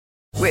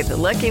With the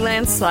Lucky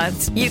Land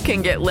Slots, you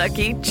can get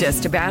lucky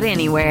just about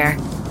anywhere.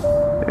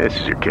 This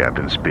is your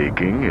captain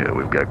speaking.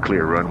 We've got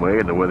clear runway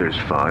and the weather's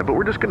fine, but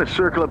we're just going to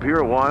circle up here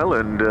a while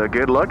and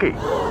get lucky.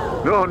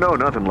 No,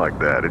 nothing like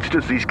that. It's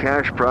just these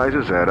cash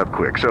prizes add up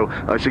quick. So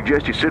I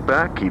suggest you sit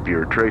back, keep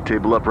your tray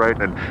table upright,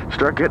 and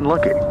start getting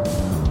lucky.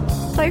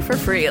 Play for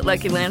free at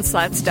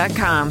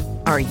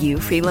LuckyLandSlots.com. Are you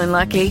feeling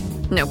lucky?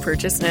 No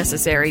purchase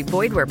necessary.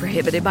 Void where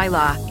prohibited by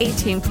law.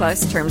 18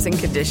 plus terms and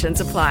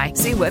conditions apply.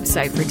 See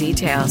website for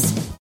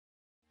details.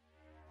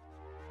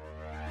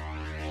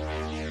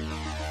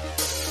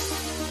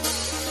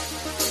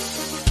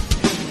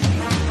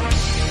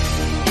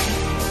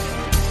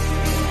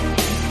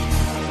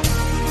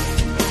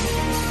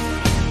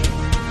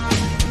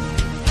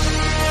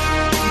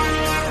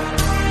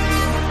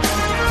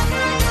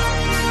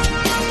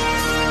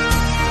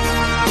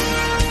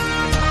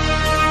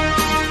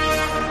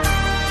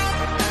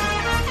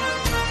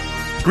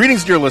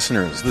 Greetings, dear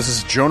listeners. This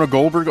is Jonah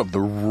Goldberg of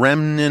the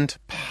Remnant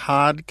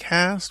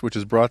Podcast, which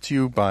is brought to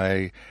you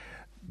by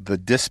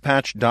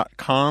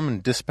thedispatch.com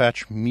and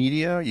Dispatch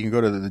Media. You can go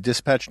to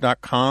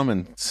thedispatch.com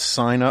and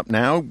sign up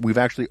now. We've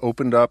actually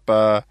opened up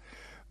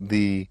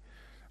the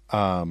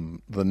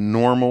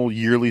normal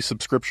yearly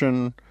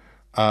subscription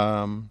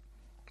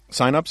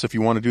sign-ups. If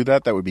you want to do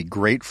that, that would be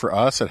great for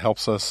us. It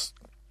helps us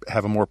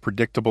have a more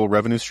predictable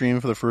revenue stream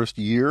for the first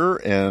year,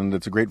 and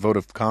it's a great vote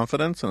of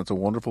confidence, and it's a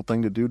wonderful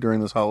thing to do during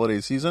this holiday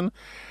season,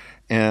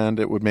 and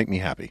it would make me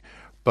happy.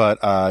 But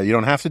you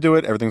don't have to do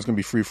it. Everything's going to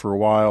be free for a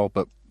while,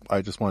 but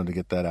I just wanted to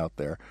get that out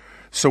there.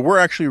 So we're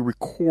actually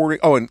recording...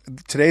 Oh, and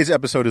today's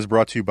episode is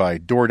brought to you by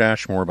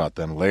DoorDash. More about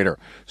them later.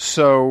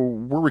 So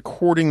we're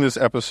recording this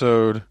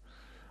episode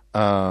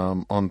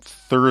on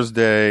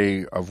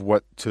Thursday of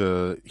what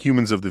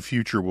humans of the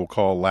future will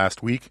call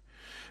last week,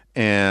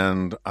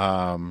 and...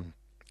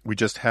 we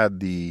just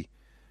had the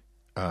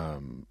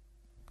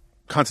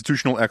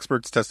constitutional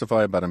experts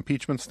testify about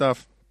impeachment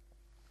stuff,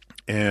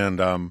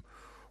 and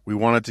we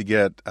wanted to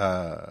get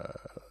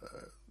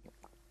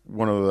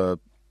one of the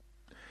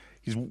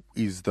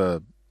he's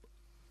the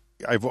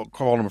I've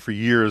called him for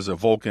years a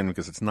Vulcan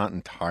because it's not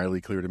entirely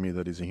clear to me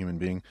that he's a human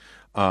being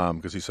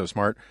because he's so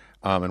smart.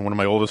 And one of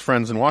my oldest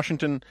friends in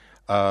Washington,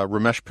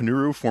 Ramesh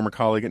Panuru, former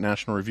colleague at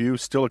National Review,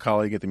 still a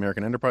colleague at the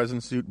American Enterprise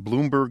Institute,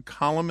 Bloomberg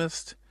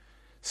columnist,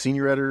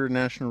 senior editor at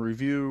National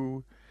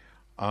Review,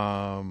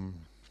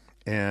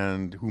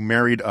 and who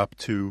married up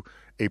to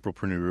April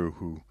Panuru,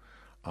 who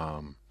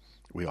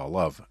we all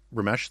love.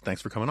 Ramesh, thanks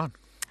for coming on.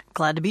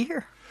 Glad to be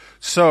here.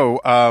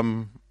 So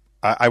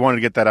I wanted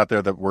to get that out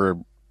there that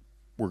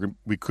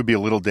we could be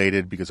a little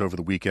dated because over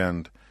the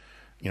weekend,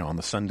 on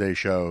the Sunday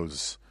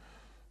shows,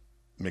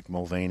 Mick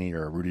Mulvaney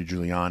or Rudy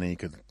Giuliani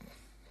could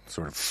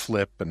sort of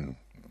flip and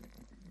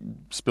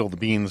spill the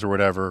beans or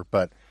whatever,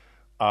 but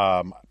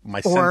or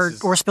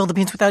spill the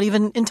beans without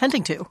even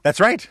intending to. That's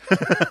right.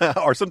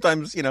 Or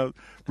sometimes,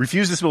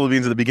 refuse to spill the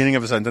beans at the beginning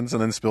of a sentence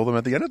and then spill them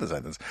at the end of the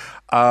sentence.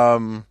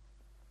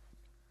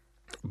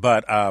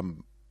 But I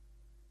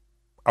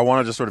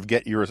want to just sort of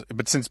get yours.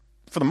 But since,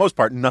 for the most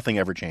part, nothing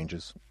ever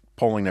changes.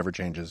 Polling never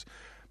changes.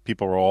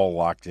 People are all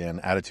locked in.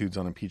 Attitudes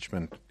on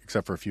impeachment,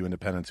 except for a few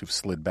independents who've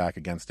slid back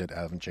against it,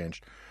 haven't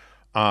changed.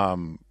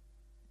 Want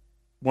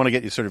to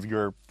get you sort of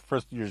your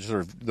sort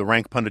of the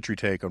rank punditry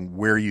take on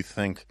where you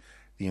think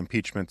the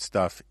impeachment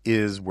stuff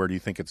is, where do you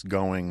think it's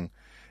going,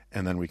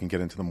 and then we can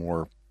get into the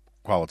more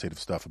qualitative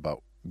stuff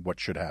about what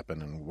should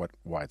happen and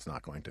why it's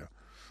not going to.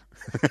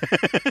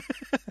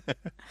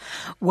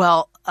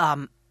 Well,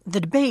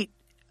 the debate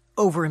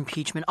over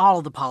impeachment, all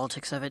of the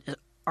politics of it,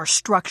 are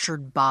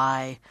structured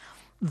by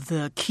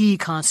the key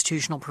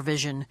constitutional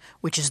provision,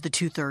 which is the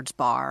 2/3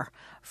 bar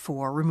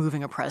for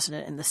removing a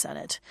president in the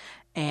Senate.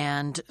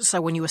 And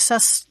so when you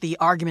assess the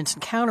arguments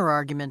and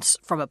counter-arguments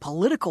from a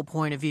political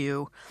point of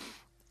view,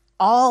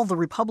 all the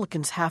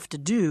Republicans have to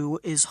do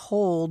is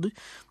hold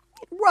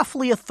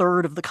roughly a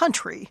third of the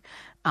country.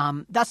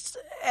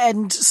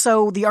 And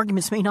so the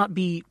arguments may not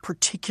be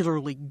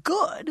particularly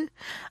good.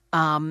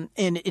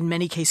 In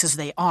many cases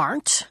they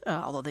aren't,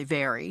 although they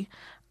vary.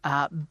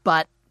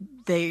 But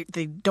they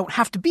don't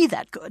have to be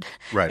that good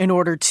in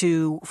order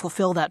to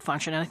fulfill that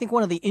function. And I think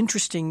one of the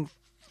interesting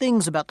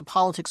things about the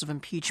politics of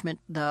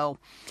impeachment, though,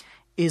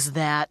 is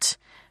that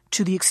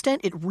to the extent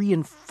it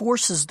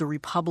reinforces the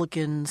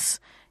Republicans'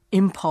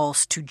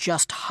 impulse to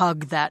just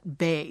hug that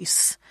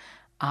base,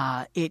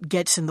 it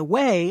gets in the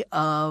way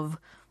of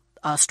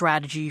a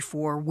strategy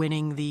for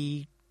winning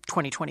the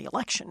 2020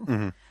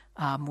 election,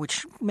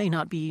 which may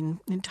not be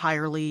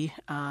entirely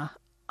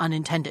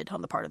unintended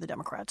on the part of the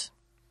Democrats.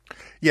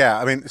 Yeah,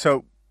 I mean,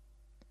 so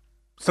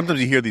sometimes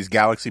you hear these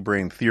galaxy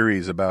brain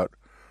theories about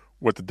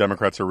what the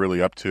Democrats are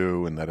really up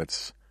to, and that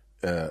it's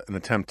an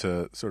attempt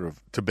to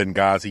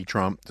Benghazi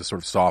Trump, to sort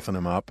of soften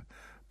him up,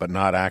 but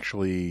not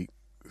actually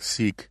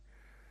seek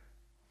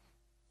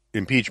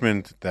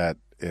impeachment, that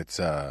it's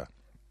that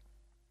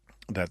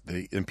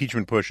the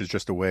impeachment push is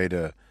just a way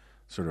to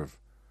sort of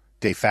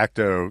de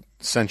facto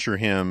censure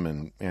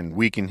him and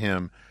weaken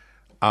him.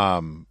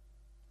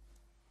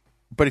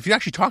 But if you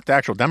actually talk to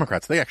actual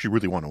Democrats, they actually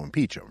really want to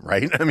impeach him,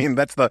 right? I mean,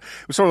 that's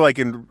sort of like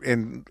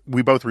in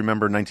we both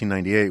remember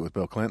 1998 with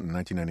Bill Clinton,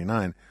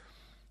 1999.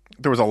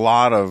 There was a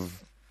lot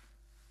of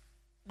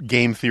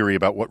game theory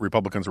about what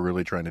Republicans were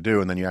really trying to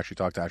do, and then you actually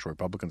talk to actual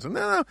Republicans, and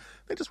no,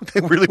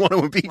 they really want to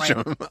impeach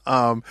him.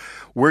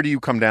 Where do you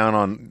come down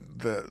on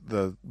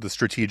the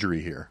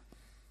strategery here?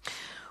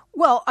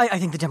 Well, I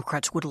think the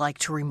Democrats would like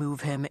to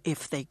remove him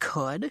if they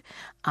could.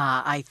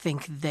 I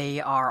think they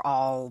are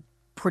all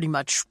pretty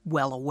much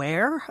well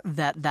aware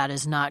that that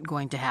is not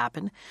going to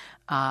happen,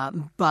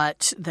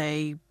 but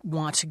they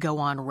want to go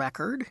on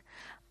record.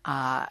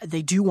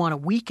 They do want to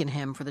weaken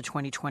him for the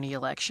 2020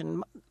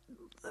 election.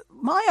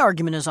 My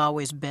argument has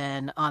always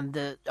been on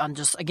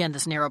just, again,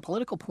 this narrow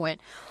political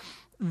point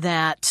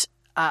that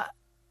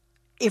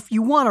if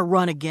you want to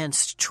run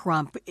against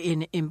Trump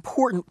in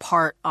important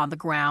part on the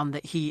ground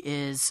that he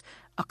is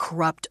a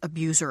corrupt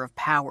abuser of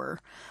power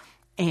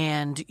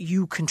and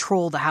you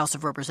control the House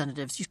of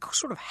Representatives, you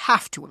sort of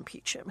have to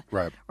impeach him.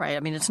 Right. I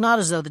mean, it's not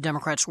as though the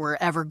Democrats were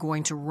ever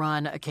going to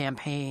run a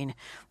campaign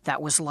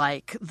that was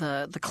like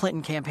the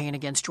Clinton campaign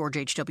against George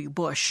H.W.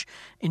 Bush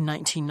in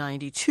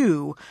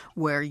 1992,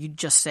 where you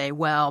just say,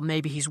 well,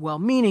 maybe he's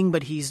well-meaning,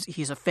 but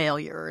he's a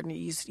failure and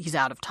he's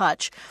out of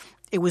touch.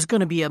 It was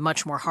going to be a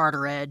much more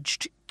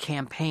harder-edged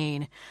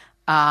campaign.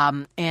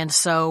 And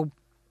so,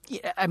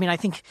 I mean, I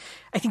think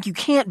you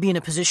can't be in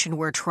a position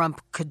where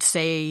Trump could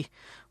say,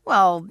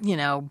 well,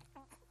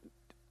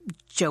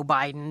 Joe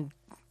Biden,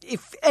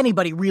 if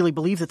anybody really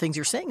believed the things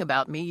you're saying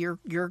about me,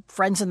 your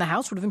friends in the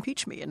House would have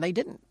impeached me, and they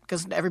didn't,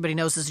 because everybody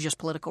knows this is just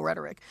political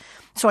rhetoric.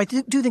 So I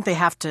do think they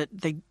have to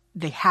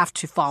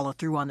follow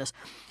through on this.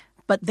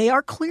 But they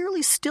are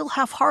clearly still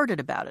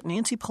half-hearted about it.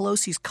 Nancy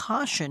Pelosi's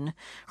caution,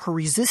 her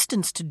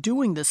resistance to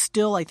doing this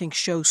still, I think,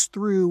 shows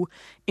through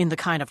in the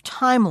kind of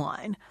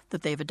timeline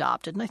that they've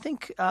adopted. And I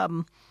think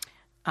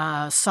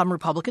some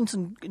Republicans,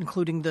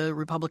 including the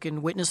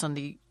Republican witness on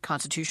the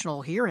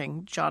constitutional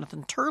hearing,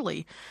 Jonathan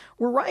Turley,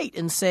 were right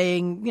in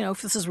saying,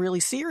 if this is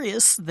really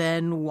serious,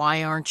 then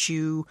why aren't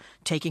you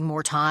taking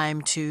more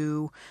time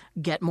to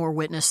get more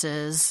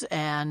witnesses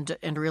and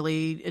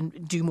really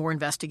do more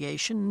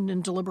investigation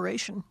and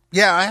deliberation?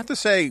 Yeah, I have to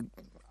say,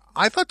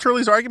 I thought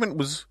Turley's argument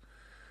was,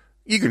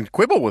 you can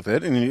quibble with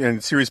it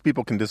and serious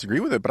people can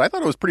disagree with it, but I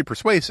thought it was pretty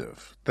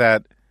persuasive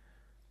that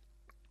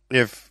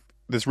if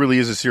this really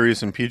is a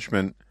serious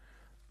impeachment,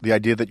 the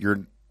idea that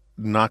you're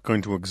not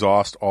going to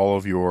exhaust all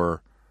of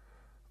your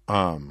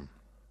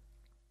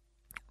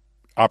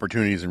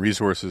opportunities and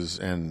resources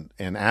and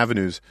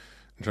avenues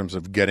in terms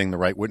of getting the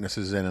right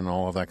witnesses in and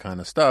all of that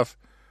kind of stuff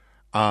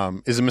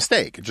is a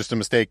mistake. It's just a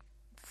mistake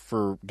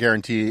for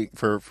gaining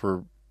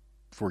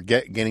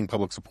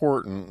public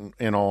support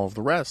and all of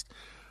the rest.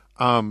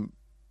 But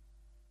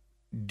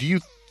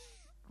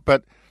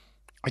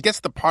I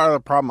guess the part of the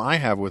problem I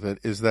have with it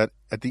is that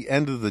at the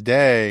end of the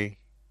day,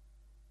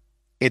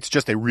 it's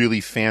just a really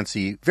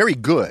fancy, very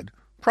good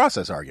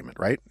process argument,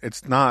 right?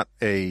 It's not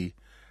a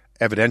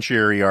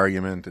evidentiary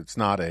argument. It's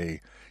not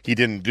a he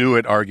didn't do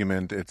it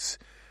argument. It's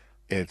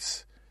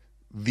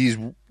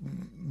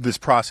this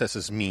process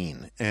is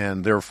mean,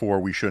 and therefore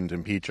we shouldn't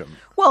impeach him.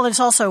 Well, it's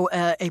also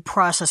a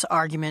process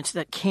argument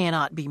that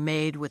cannot be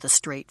made with a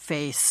straight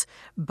face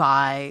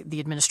by the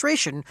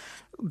administration,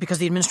 because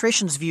the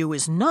administration's view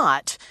is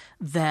not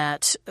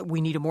that we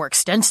need a more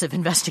extensive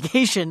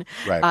investigation.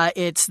 Right.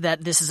 It's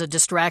that this is a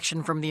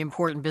distraction from the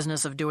important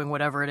business of doing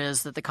whatever it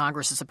is that the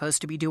Congress is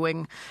supposed to be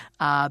doing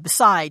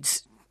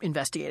besides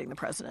investigating the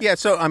president. Yeah,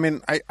 so, I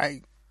mean,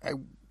 I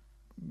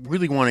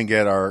really want to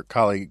get our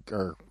colleague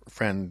or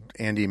friend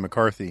Andy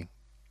McCarthy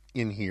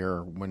in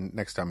here when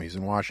next time he's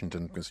in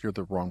Washington, because you're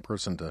the wrong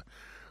person to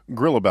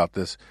grill about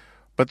this.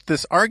 But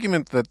this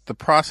argument that the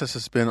process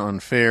has been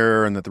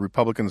unfair and that the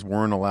Republicans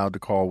weren't allowed to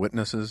call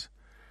witnesses,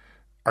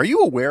 are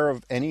you aware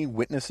of any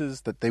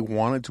witnesses that they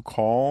wanted to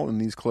call in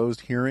these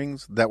closed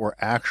hearings that were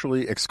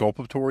actually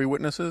exculpatory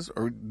witnesses?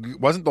 Or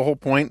wasn't the whole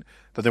point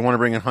that they want to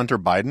bring in Hunter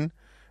Biden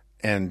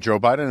and Joe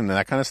Biden and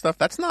that kind of stuff?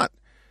 That's not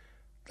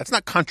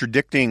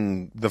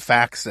contradicting the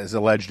facts as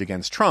alleged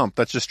against Trump.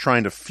 That's just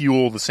trying to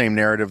fuel the same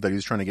narrative that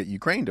he's trying to get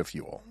Ukraine to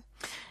fuel.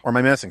 Or am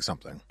I missing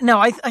something? No,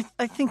 I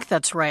think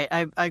that's right.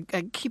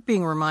 I keep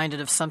being reminded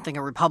of something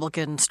a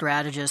Republican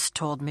strategist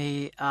told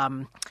me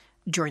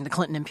during the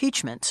Clinton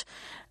impeachment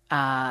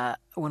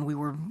when we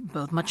were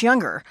both much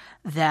younger.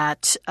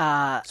 That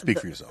speak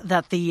for yourself.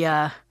 That he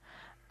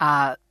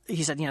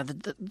said,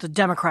 the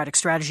Democratic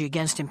strategy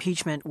against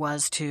impeachment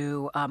was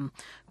to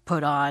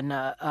put on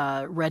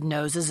red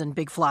noses and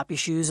big floppy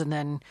shoes and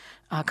then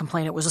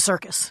complain it was a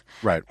circus.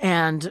 Right.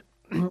 And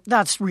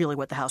that's really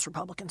what the House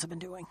Republicans have been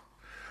doing.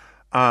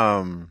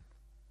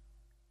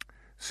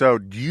 So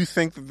do you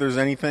think that there's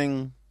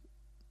anything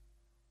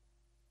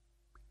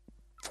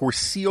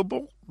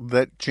foreseeable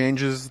that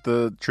changes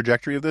the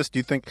trajectory of this? Do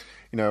you think,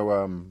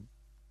 you're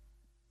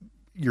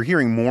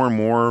hearing more and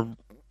more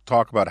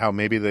talk about how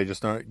maybe they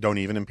just don't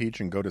even impeach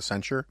and go to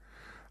censure?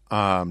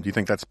 Do you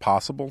think that's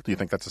possible? Do you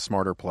think that's a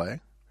smarter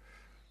play?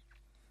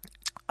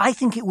 I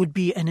think it would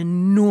be an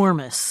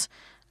enormous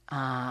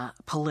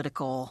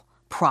political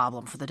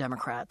problem for the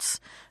Democrats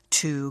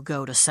to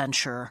go to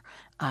censure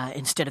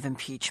instead of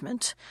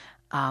impeachment.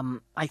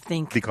 I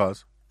think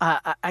Because?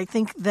 I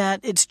think that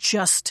it's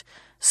just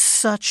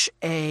such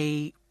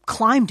a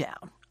climb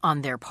down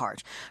on their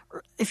part.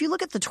 If you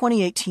look at the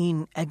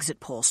 2018 exit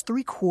polls,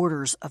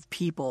 3/4 of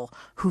people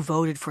who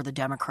voted for the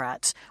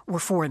Democrats were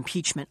for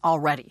impeachment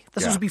already.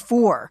 This was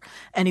before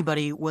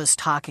anybody was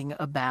talking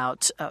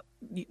about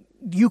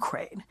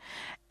Ukraine.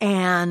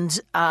 And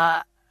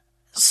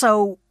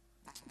so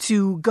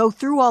to go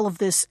through all of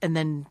this and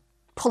then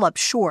pull up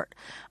short,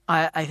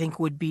 I think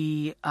would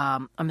be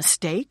a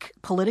mistake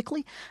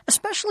politically,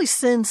 especially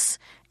since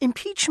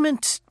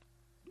impeachment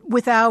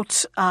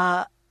without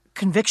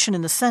conviction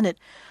in the Senate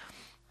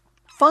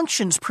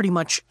functions pretty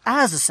much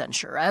as a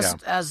censure.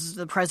 As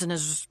the president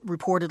has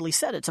reportedly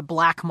said, it's a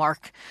black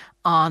mark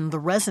on the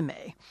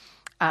resume.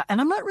 And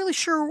I'm not really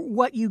sure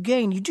what you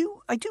gain.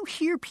 I do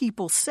hear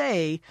people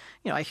say,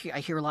 I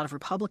hear a lot of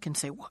Republicans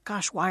say, well,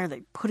 gosh, why are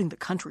they putting the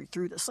country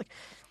through this? Like,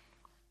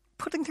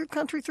 putting the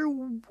country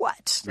through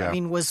what? Yeah. I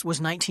mean, was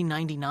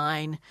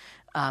 1999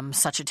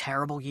 such a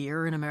terrible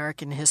year in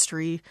American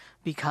history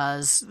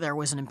because there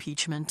was an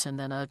impeachment and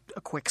then a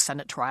quick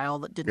Senate trial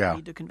that didn't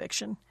lead to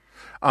conviction?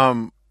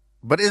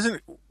 But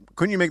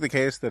couldn't you make the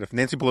case that if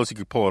Nancy Pelosi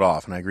could pull it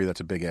off, and I agree that's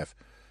a big if,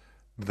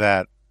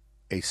 that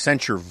a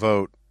censure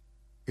vote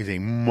is a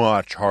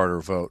much harder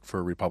vote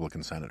for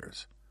Republican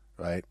senators,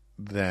 right,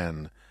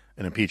 than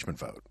an impeachment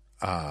vote?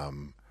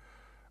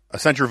 A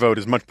censure vote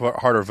is much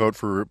harder vote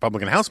for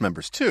Republican House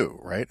members too,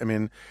 right? I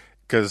mean,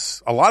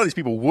 because a lot of these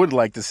people would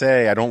like to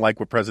say, I don't like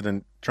what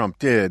President Trump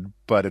did,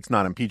 but it's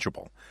not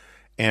impeachable.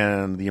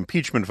 And the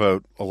impeachment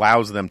vote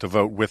allows them to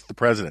vote with the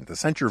president. The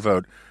censure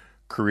vote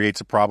creates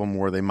a problem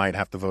where they might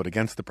have to vote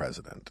against the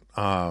president.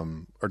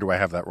 Or do I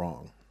have that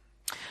wrong?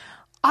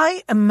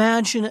 I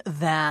imagine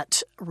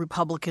that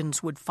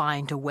Republicans would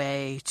find a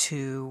way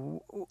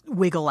to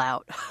wiggle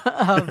out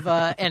of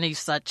any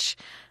such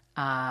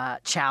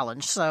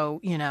challenge. So,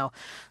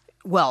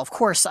 well, of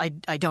course, I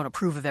don't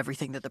approve of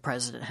everything that the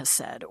president has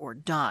said or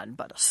done,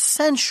 but a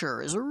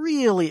censure is a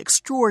really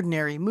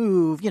extraordinary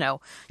move. You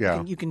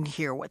can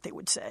hear what they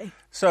would say.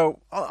 So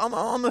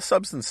on the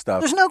substance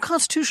stuff, there's no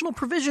constitutional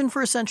provision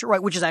for a censure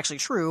right, which is actually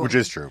true. Which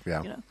is true,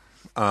 yeah.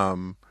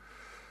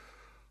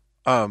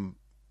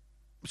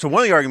 So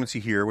one of the arguments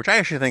you hear, which I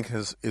actually think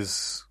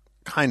is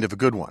kind of a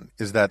good one,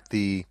 is that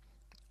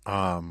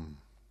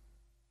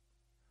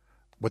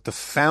what the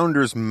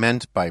founders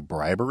meant by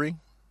bribery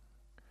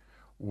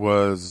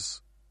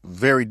was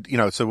very,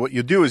 so what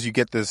you do is you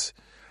get this,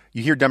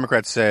 you hear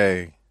Democrats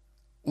say,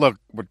 look,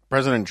 what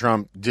President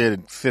Trump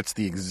did fits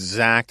the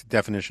exact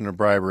definition of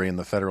bribery in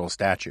the federal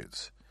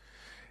statutes.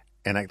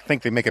 And I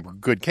think they make a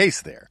good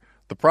case there.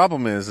 The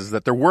problem is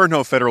that there were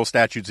no federal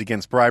statutes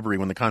against bribery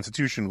when the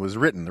Constitution was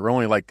written. There were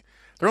only like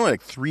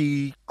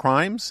 3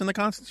 crimes in the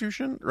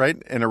Constitution,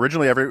 right? And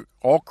originally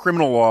all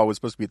criminal law was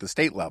supposed to be at the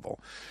state level.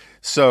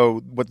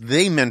 So what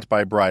they meant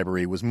by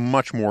bribery was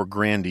much more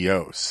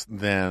grandiose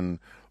than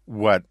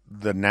what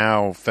the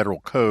now federal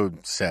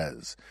code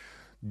says.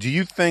 Do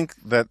you think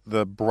that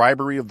the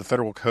bribery of the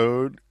federal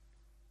code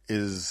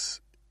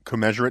is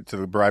commensurate to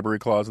the bribery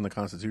clause in the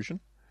Constitution?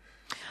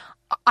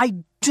 I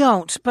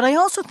don't, but I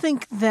also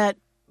think that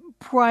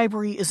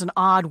bribery is an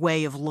odd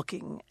way of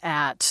looking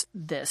at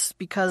this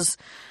because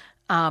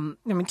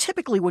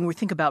typically when we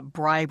think about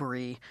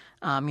bribery,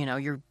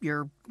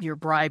 you're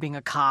bribing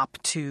a cop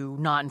to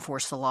not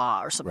enforce the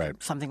law or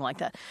something like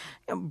that.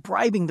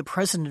 Bribing the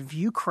president of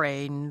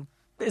Ukraine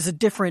is a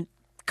different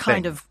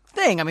kind of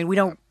thing. I mean, we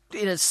don't,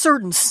 in a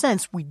certain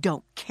sense, we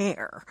don't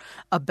care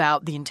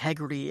about the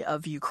integrity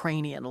of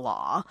Ukrainian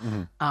law.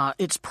 Mm-hmm.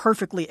 It's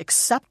perfectly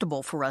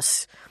acceptable for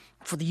us,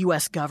 for the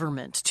U.S.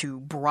 government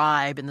to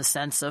bribe in the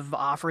sense of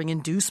offering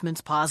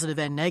inducements, positive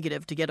and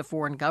negative, to get a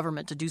foreign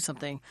government to do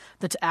something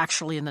that's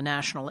actually in the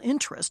national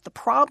interest. The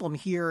problem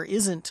here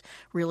isn't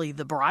really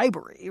the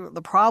bribery.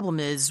 The problem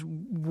is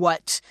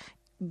what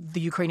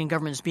the Ukrainian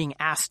government is being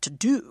asked to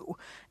do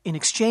in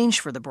exchange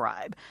for the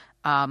bribe.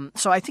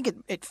 So I think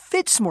it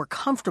fits more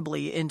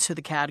comfortably into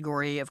the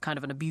category of kind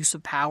of an abuse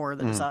of power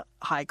that is a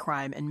high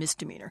crime and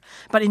misdemeanor.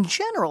 But in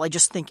general, I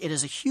just think it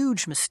is a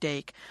huge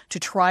mistake to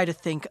try to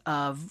think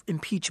of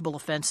impeachable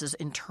offenses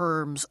in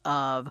terms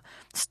of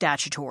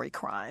statutory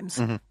crimes.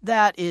 Mm-hmm.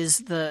 That is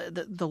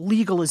the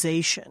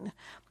legalization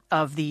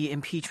of the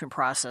impeachment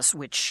process,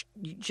 which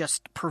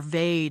just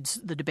pervades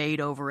the debate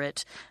over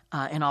it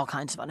in all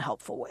kinds of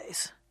unhelpful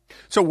ways.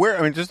 So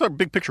just a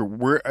big picture.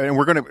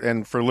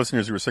 And for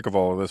listeners who are sick of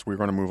all of this, we're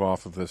going to move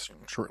off of this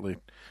shortly.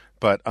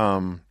 But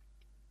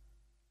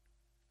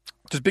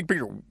just big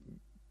picture,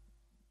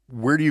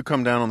 where do you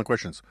come down on the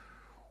questions?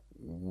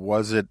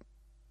 Was it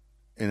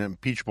an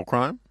impeachable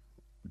crime?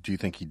 Do you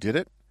think he did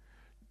it?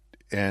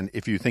 And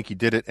if you think he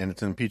did it and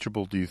it's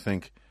impeachable, do you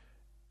think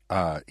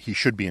he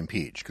should be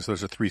impeached? Because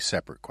those are 3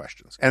 separate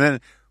questions. And then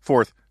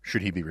 4th,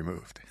 should he be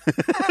removed?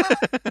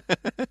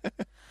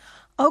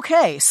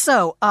 Okay,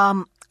 so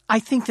I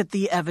think that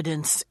the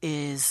evidence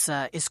is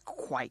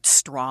quite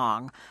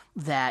strong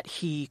that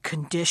he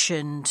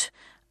conditioned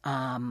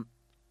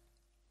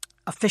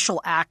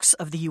official acts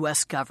of the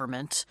U.S.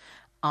 government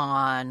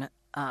on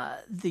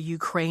the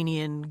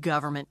Ukrainian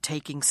government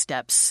taking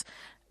steps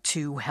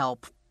to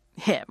help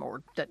him,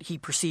 or that he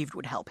perceived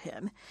would help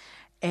him.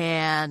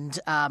 And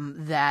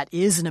that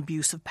is an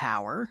abuse of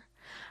power.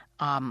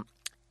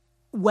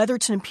 Whether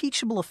it's an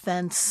impeachable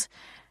offense,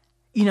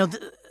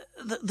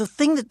 the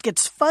thing that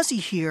gets fuzzy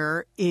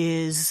here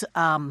is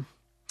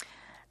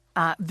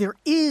there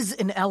is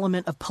an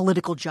element of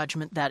political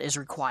judgment that is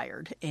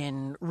required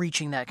in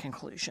reaching that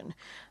conclusion.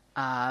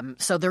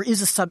 So there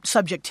is a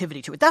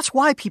subjectivity to it. That's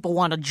why people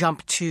want to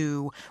jump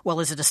to, well,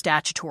 is it a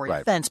statutory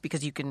offense?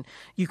 Because you can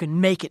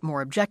make it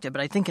more objective.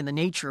 But I think in the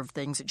nature of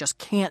things, it just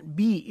can't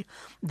be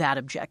that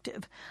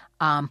objective.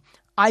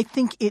 I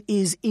think it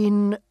is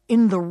in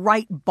the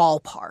right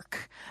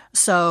ballpark.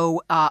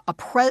 So a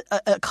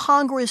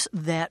Congress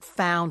that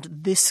found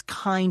this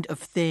kind of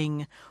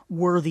thing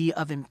worthy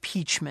of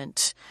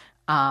impeachment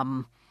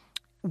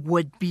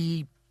would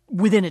be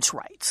within its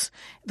rights.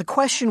 The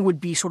question would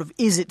be sort of,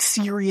 is it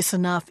serious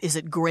enough? Is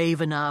it grave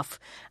enough?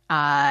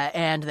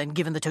 And then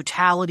given the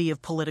totality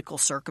of political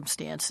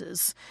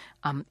circumstances,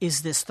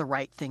 is this the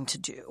right thing to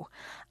do?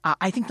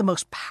 I think the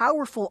most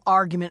powerful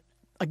argument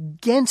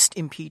against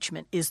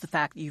impeachment is the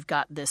fact that you've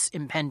got this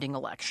impending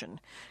election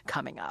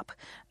coming up.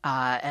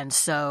 And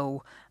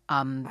so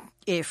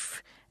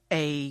if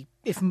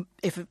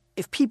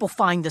people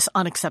find this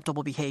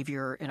unacceptable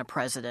behavior in a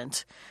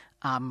president,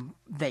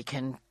 they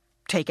can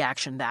take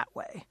action that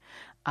way.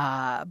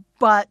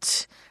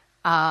 But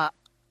I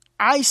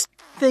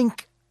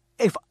think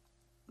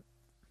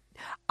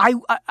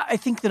I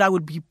think that I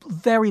would be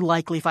very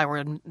likely, if I were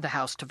in the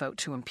House, to vote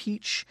to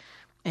impeach.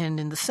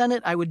 And in the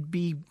Senate, I would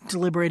be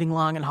deliberating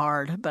long and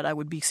hard, but I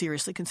would be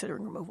seriously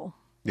considering removal.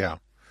 Yeah.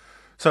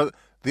 So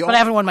but I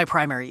haven't won my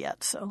primary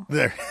yet, so.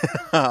 There.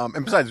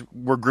 And besides,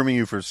 we're grooming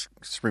you for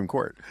Supreme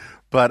Court.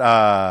 But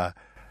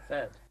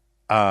Fed.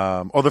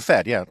 The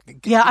Fed, yeah.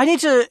 Yeah, I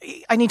need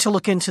to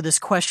look into this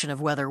question of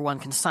whether one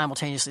can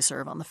simultaneously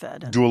serve on the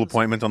Fed. Dual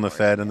appointment on the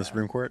Fed and the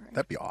Supreme Court?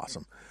 That'd be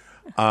awesome.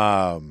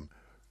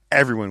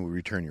 Everyone would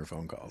return your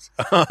phone calls.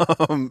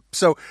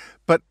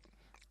 But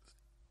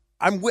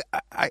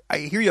I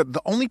hear you.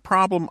 The only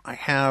problem I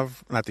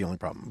have, not the only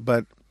problem,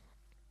 but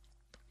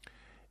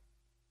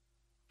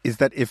is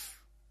that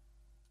if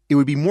it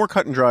would be more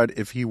cut and dried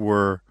if he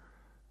were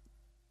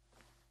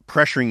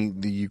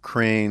pressuring the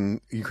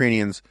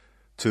Ukrainians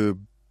to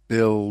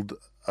build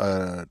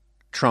a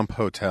Trump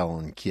hotel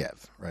in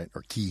Kiev, right?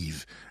 Or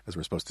Kyiv, as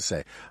we're supposed to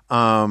say.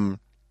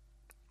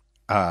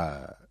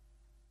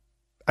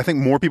 I think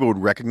more people would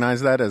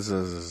recognize that as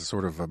a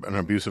sort of an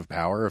abuse of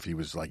power if he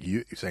was like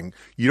saying,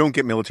 you don't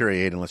get military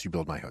aid unless you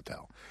build my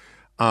hotel.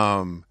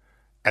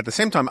 At the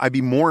same time, I'd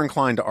be more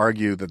inclined to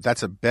argue that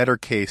that's a better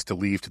case to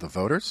leave to the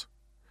voters.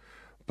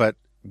 But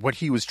what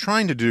he was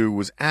trying to do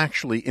was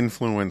actually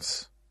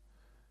influence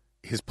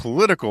his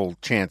political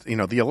chance,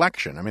 the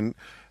election. I mean,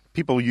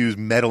 people use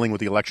meddling with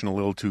the election a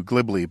little too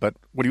glibly, but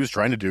what he was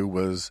trying to do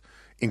was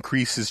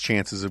increase his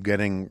chances of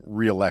getting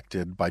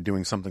reelected by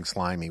doing something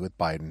slimy with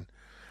Biden.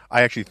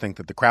 I actually think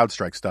that the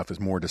CrowdStrike stuff is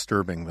more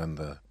disturbing than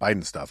the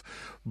Biden stuff.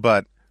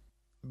 But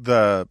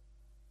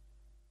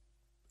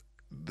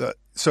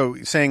so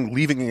saying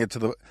leaving it to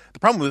the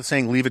problem with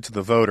saying leave it to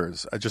the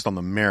voters just on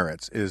the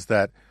merits is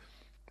that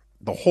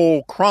the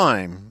whole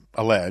crime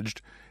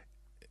alleged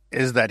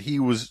is that he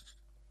was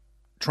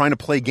trying to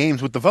play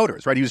games with the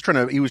voters, right? He was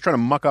trying to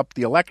muck up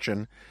the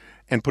election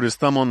and put his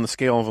thumb on the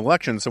scale of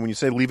elections. So when you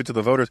say leave it to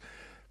the voters,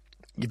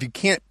 if you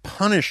can't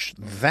punish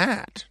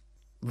that,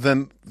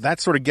 then that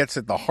sort of gets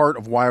at the heart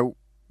of why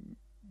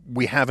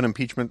we have an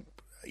impeachment,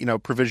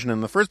 provision in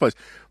the first place.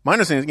 My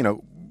understanding is,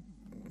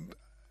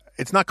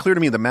 it's not clear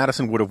to me that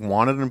Madison would have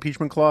wanted an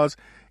impeachment clause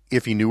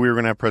if he knew we were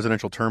going to have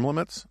presidential term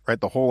limits, right?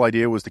 The whole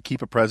idea was to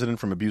keep a president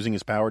from abusing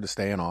his power to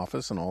stay in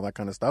office and all that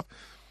kind of stuff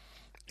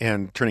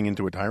and turning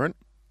into a tyrant.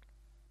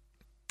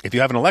 If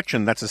you have an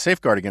election, that's a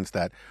safeguard against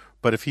that.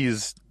 But if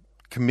he's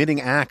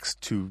committing acts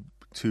to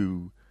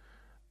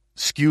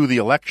skew the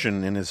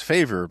election in his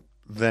favor,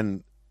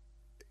 then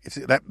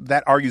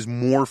that argues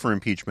more for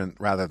impeachment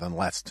rather than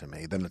less to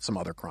me than some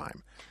other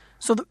crime.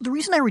 So the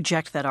reason I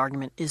reject that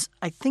argument is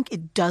I think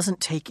it doesn't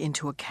take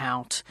into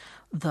account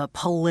the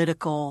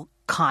political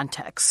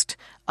context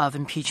of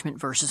impeachment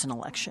versus an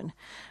election.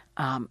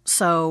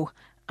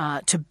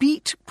 To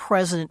beat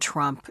President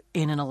Trump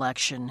in an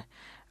election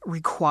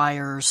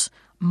requires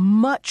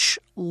much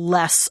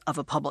less of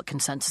a public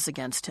consensus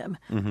against him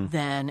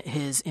than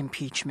his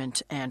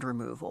impeachment and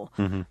removal.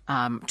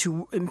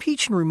 To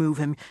impeach and remove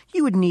him,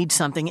 you would need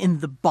something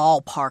in the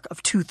ballpark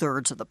of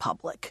 2/3 of the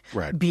public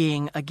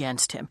being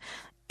against him.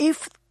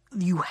 If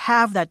you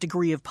have that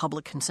degree of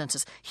public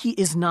consensus, he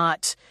is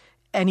not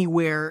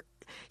anywhere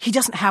 – he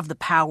doesn't have the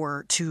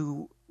power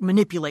to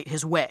manipulate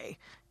his way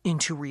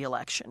into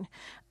re-election.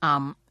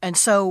 And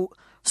so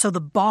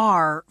the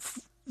bar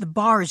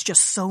is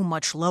just so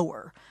much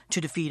lower to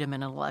defeat him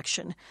in an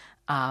election.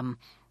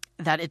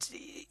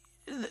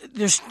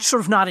 there's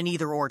sort of not an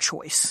either-or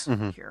choice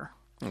here.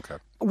 Okay.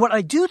 What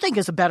I do think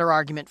is a better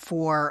argument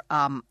for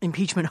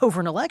impeachment over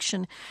an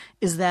election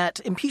is that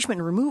impeachment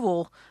and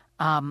removal,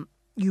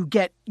 you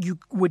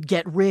would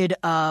get rid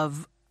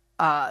of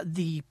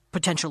the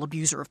potential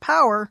abuser of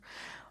power,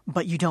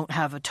 but you don't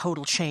have a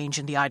total change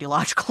in the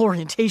ideological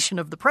orientation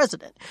of the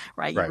president,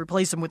 right? You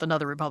replace him with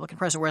another Republican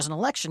president, whereas an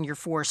election, you're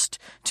forced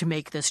to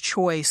make this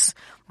choice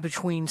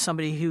between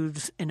somebody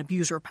who's an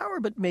abuser of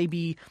power but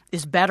maybe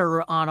is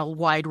better on a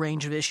wide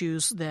range of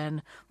issues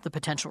than the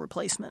potential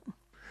replacement.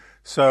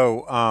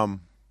 So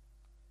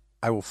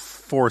I will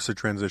force a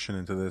transition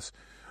into this.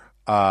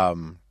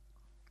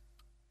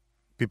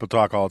 People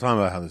talk all the time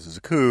about how this is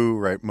a coup,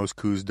 right? Most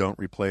coups don't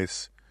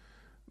replace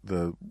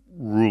the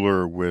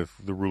ruler with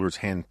the ruler's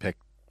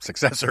hand-picked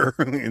successor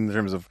in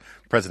terms of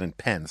President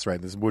Pence,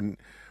 right? This wouldn't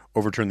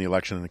overturn the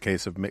election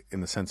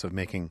in the sense of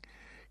making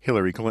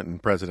Hillary Clinton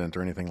president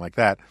or anything like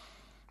that.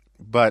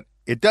 But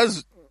it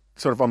does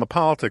sort of on the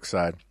politics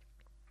side,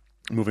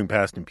 moving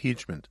past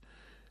impeachment,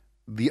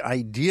 the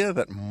idea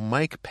that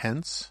Mike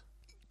Pence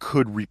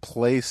could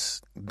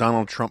replace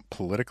Donald Trump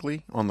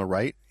politically on the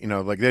right,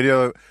 like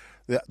the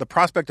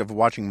prospect of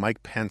watching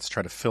Mike Pence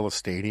try to fill a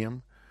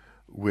stadium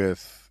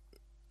with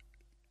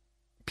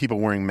people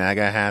wearing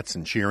MAGA hats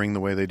and cheering the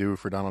way they do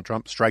for Donald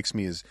Trump strikes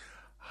me as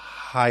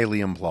highly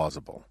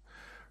implausible,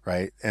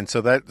 right? And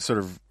so that sort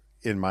of,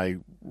 in my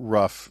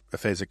rough,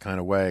 aphasic kind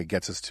of way,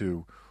 gets us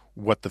to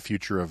what the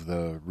future of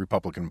the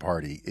Republican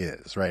Party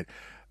is, right?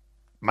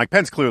 Mike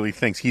Pence clearly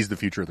thinks he's the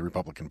future of the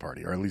Republican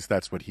Party, or at least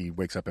that's what he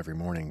wakes up every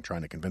morning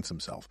trying to convince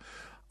himself.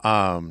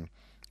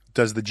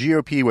 Does the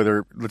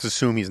GOP, let's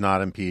assume he's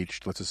not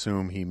impeached, let's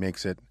assume he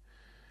makes it,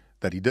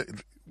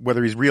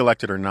 whether he's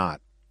reelected or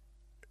not,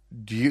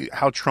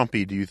 how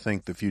Trumpy do you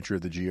think the future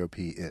of the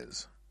GOP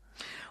is?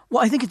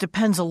 Well, I think it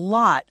depends a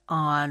lot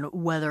on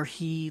whether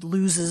he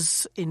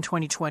loses in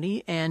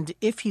 2020 and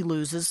if he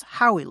loses,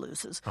 how he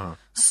loses. Uh-huh.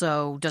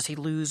 So does he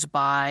lose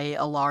by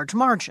a large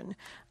margin?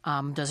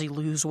 Does he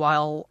lose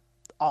while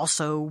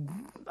also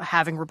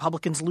having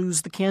Republicans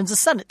lose the Kansas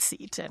Senate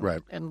seat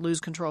and lose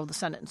control of the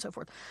Senate and so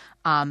forth?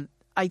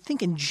 I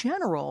think in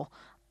general,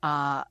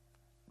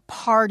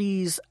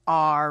 parties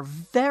are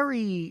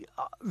very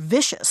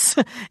vicious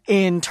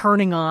in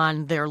turning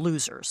on their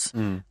losers.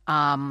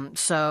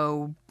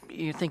 So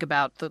you think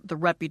about the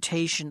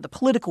reputation, the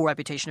political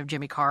reputation of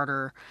Jimmy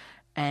Carter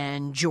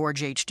and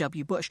George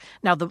H.W. Bush.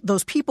 Now,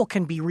 those people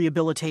can be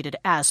rehabilitated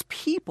as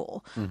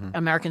people. Mm-hmm.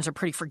 Americans are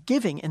pretty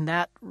forgiving in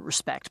that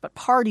respect, but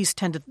parties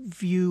tend to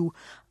view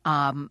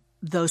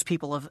those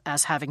people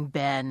as having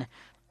been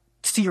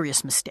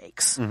serious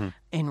mistakes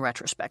in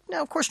retrospect.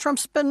 Now, of course,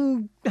 Trump's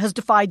has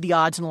defied the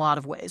odds in a lot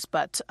of ways,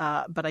 but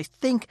I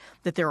think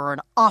that there are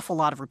an awful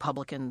lot of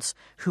Republicans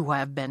who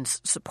have been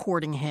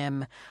supporting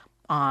him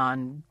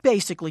on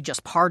basically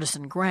just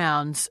partisan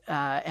grounds,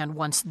 and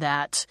once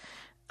that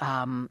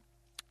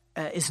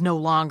is no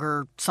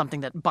longer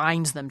something that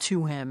binds them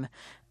to him,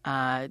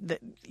 that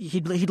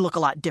he'd look a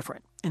lot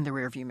different in the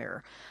rearview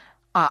mirror.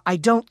 I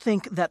don't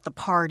think that the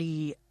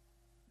party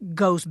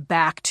goes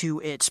back to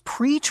its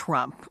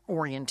pre-Trump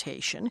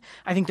orientation.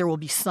 I think there will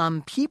be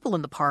some people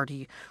in the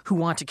party who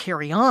want to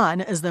carry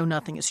on as though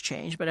nothing has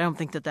changed, but I don't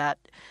think that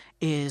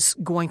is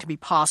going to be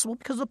possible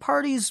because the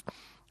party's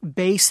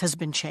base has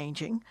been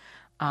changing.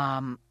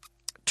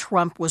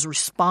 Trump was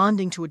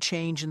responding to a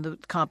change in the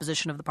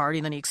composition of the party,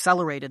 and then he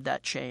accelerated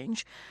that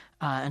change.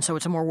 And so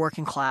it's a more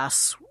working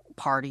class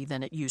party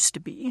than it used to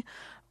be.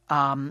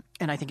 And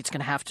I think it's going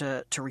to have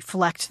to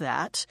reflect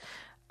that.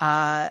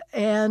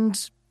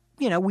 And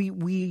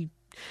we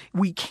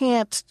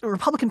can't –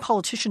 Republican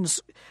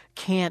politicians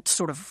can't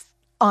sort of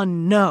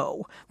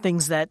unknow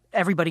things that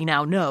everybody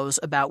now knows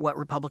about what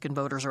Republican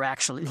voters are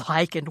actually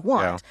like and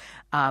want,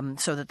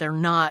 so that they're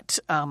not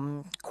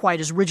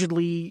quite as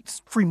rigidly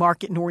free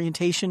market in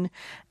orientation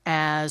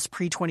as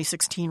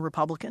pre-2016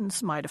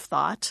 Republicans might have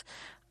thought.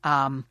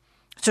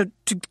 So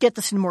to get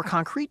this in more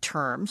concrete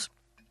terms,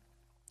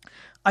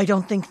 I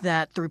don't think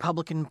that the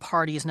Republican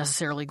Party is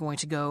necessarily going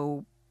to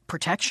go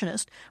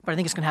protectionist, but I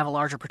think it's going to have a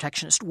larger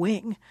protectionist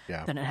wing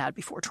than it had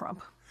before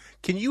Trump.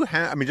 Can you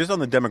just on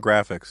the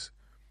demographics,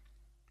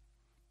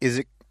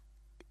 is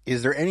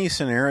there any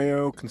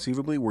scenario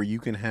conceivably where you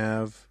can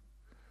have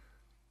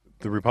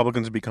the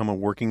Republicans become a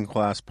working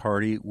class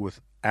party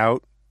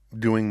without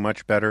doing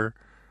much better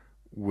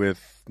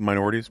with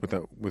minorities, with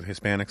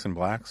Hispanics and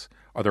blacks?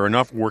 Are there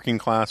enough working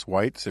class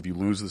whites, if you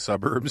lose the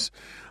suburbs,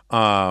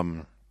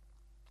 to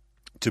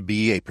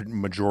be a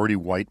majority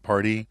white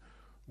party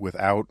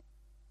without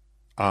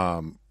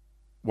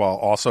while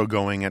also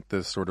going at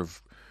this sort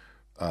of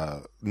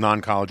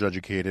non-college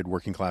educated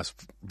working class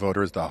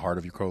voter as the heart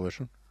of your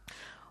coalition?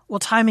 Well,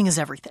 timing is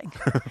everything.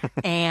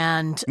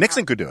 And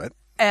Nixon could do it.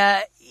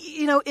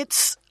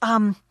 It's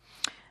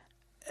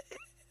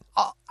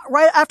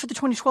right after the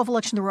 2012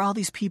 election, there were all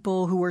these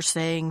people who were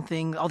saying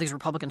things, all these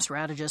Republican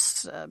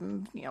strategists,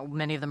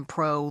 many of them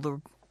pro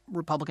the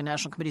Republican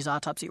National Committee's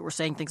autopsy were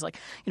saying things like,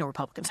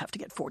 Republicans have to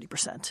get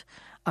 40%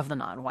 of the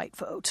non-white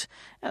vote.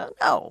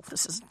 No,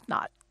 this is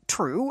not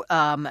true,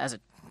 as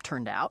it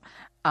turned out.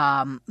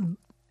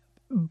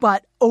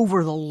 But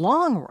over the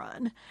long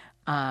run,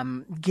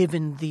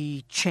 given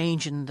the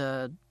change in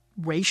the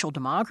racial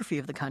demography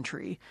of the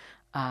country,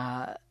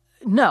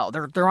 no,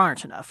 there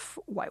aren't enough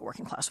white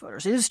working class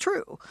voters. It is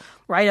true,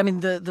 right? I mean,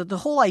 the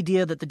whole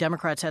idea that the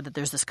Democrats had that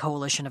there's this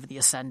coalition of the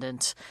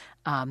ascendant,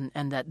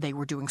 and that they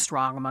were doing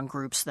strong among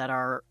groups that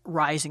are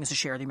rising as a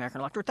share of the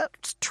American electorate,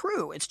 that's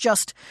true. It's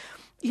just,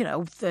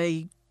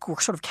 they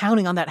were sort of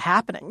counting on that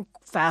happening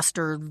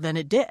faster than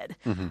it did.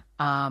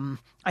 Mm-hmm.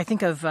 I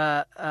think of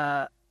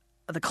the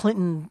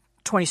Clinton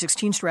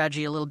 2016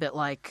 strategy a little bit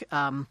like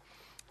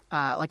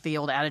the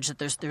old adage that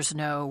there's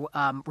no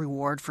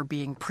reward for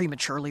being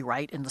prematurely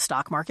right in the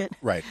stock market.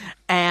 Right.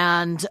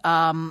 And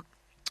so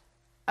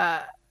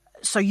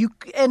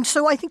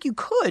I think you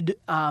could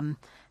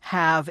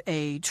have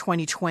a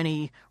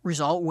 2020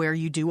 result where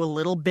you do a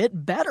little bit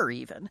better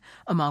even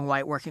among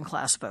white working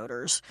class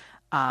voters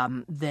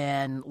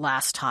than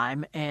last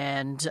time,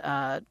 and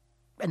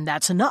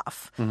that's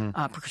enough,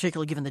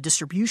 particularly given the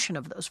distribution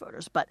of those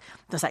voters. But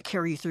does that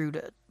carry you through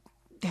to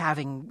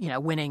having,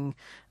 winning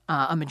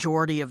a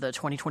majority of the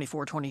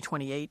 2024,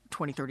 2028,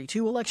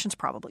 2032 elections?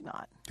 Probably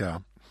not. Yeah.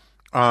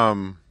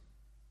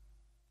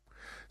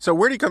 So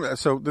where do you come?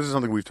 So this is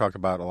something we've talked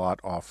about a lot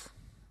off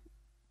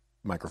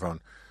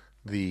microphone.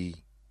 The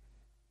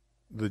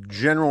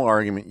general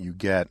argument you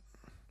get,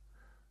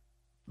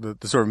 the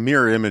sort of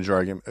mirror image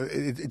argument.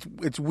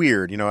 It's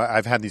weird.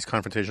 I've had these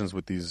confrontations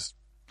with these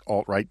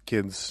alt-right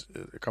kids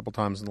a couple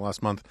times in the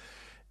last month,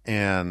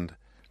 and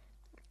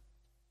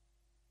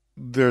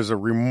there's a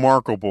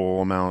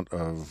remarkable amount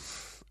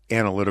of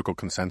analytical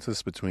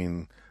consensus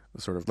between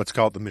the sort of, let's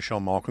call it the Michelle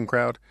Malkin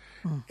crowd,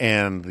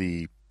 and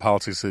the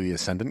politics of the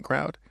ascendant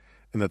crowd,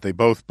 and that they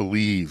both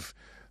believe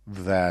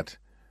that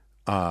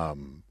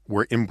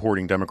we're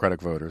importing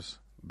Democratic voters,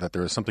 that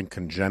there is something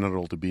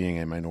congenital to being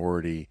a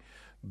minority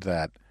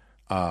that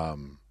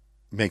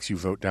makes you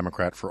vote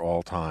Democrat for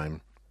all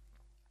time,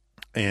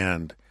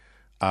 and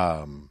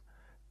that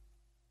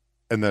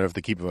if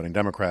they keep voting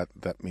Democrat,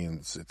 that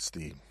means it's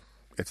the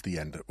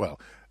end. Well,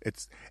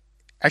 it's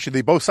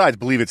actually both sides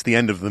believe it's the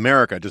end of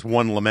America. Just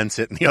one laments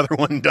it and the other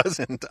one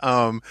doesn't.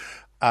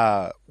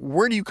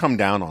 Where do you come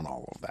down on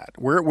all of that?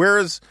 Where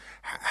is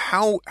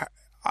how?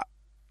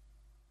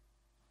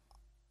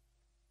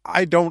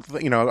 I don't.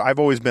 I've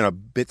always been a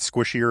bit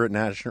squishier at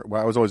National.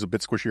 Well, I was always a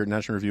bit squishier at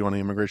National Review on the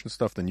immigration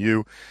stuff than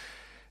you,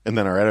 and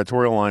then our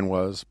editorial line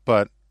was.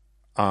 But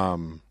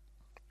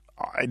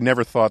I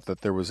never thought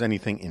that there was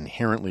anything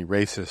inherently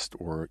racist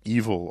or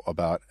evil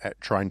about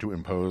trying to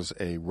impose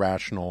a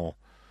rational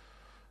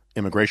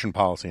immigration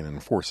policy and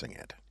enforcing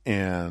it.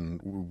 And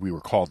we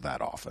were called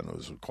that often. It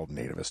was called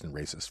nativist and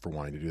racist for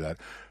wanting to do that,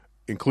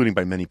 including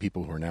by many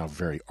people who are now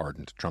very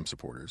ardent Trump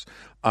supporters.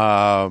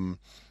 But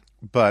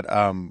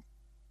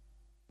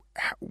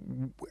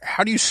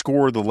how do you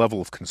score the level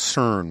of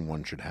concern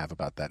one should have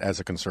about that as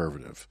a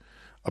conservative,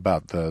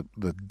 about the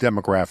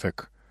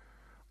demographic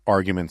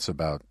arguments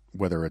about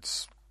whether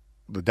it's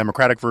the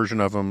Democratic version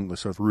of them, the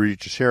sort of Rudy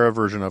Teixeira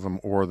version of them,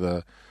 or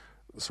the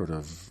sort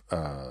of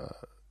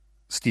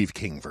Steve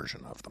King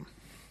version of them?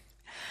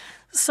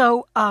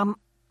 So,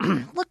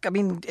 look, I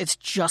mean, it's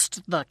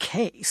just the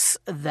case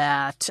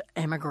that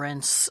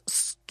immigrants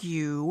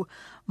skew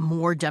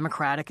more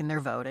Democratic in their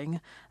voting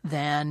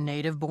than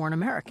native-born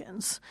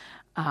Americans.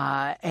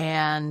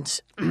 And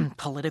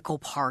political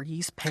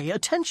parties pay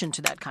attention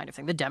to that kind of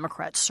thing. The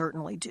Democrats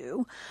certainly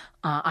do.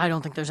 I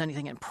don't think there's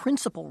anything in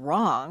principle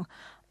wrong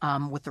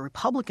with the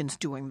Republicans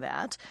doing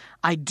that.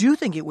 I do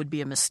think it would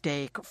be a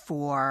mistake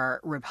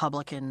for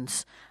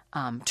Republicans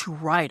to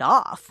write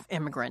off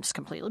immigrants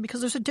completely,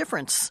 because there's a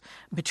difference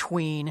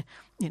between,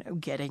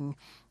 getting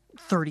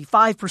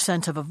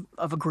 35%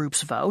 of a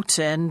group's vote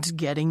and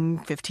getting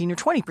 15 or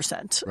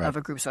 20% of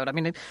a group's vote. I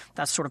mean,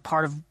 that's sort of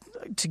part of,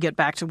 to get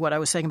back to what I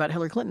was saying about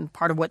Hillary Clinton,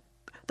 part of what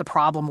the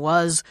problem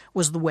was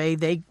the way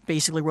they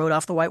basically wrote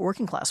off the white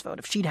working class vote.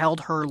 If she'd held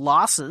her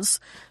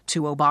losses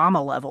to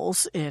Obama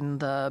levels in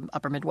the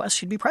upper Midwest,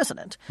 she'd be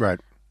president.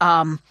 Right.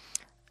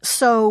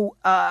 So,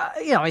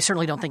 I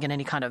certainly don't think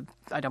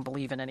I don't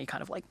believe in any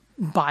kind of like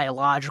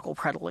biological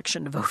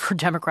predilection to vote for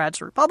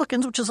Democrats or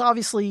Republicans, which is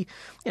obviously,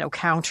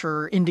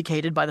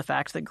 counter-indicated by the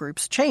fact that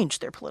groups change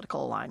their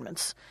political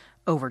alignments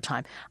over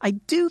time. I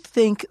do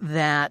think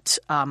that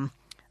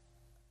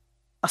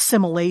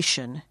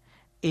assimilation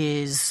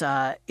is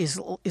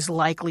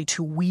likely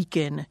to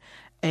weaken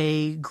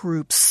a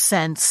group's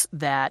sense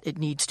that it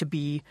needs to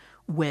be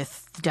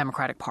with the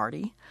Democratic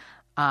Party.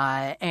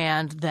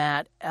 And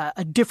that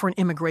a different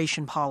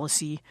immigration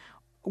policy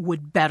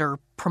would better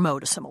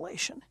promote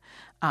assimilation.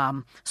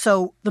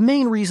 So the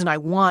main reason I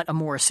want a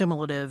more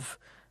assimilative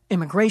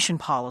immigration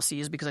policy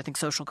is because I think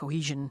social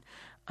cohesion,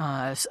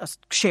 a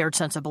shared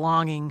sense of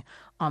belonging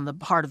on the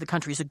part of the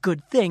country is a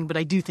good thing, but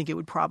I do think it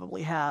would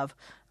probably have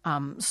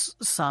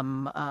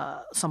some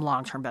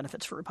long-term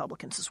benefits for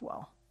Republicans as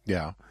well.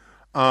 Yeah.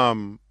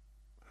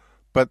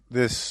 But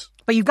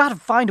you've got to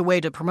find a way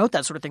to promote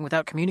that sort of thing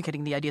without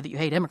communicating the idea that you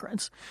hate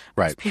immigrants.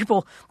 Right.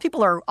 People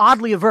are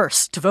oddly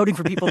averse to voting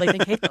for people they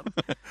think hate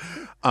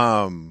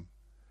them.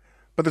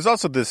 But there's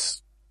also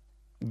this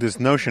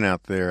notion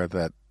out there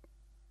that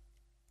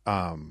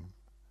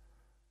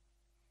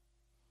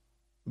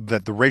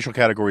that the racial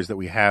categories that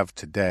we have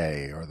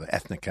today, or the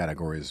ethnic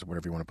categories,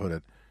 whatever you want to put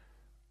it,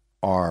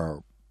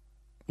 are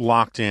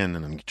locked in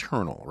and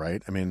eternal,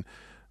 right? I mean,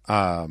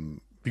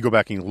 you go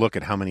back and you look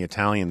at how many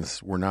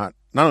Italians were not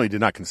only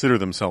did not consider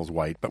themselves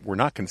white, but were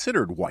not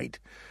considered white.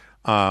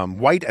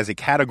 White as a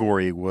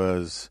category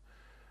was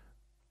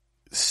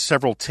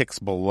several ticks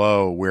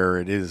below where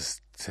it is,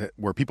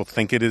 where people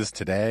think it is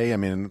today. I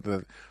mean,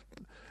 the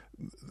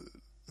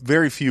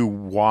very few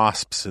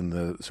WASPs in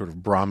the sort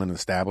of Brahmin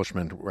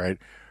establishment, right,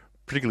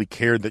 particularly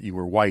cared that you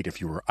were white if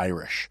you were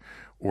Irish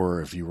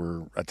or if you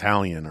were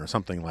Italian or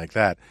something like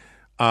that.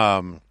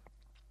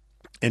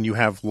 And you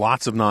have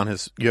lots of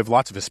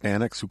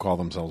Hispanics who call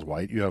themselves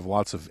white. You have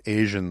lots of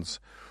Asians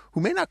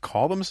who may not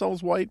call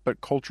themselves white,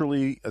 but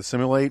culturally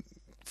assimilate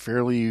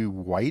fairly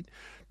white.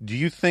 Do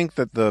you think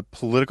that the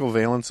political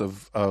valence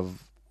of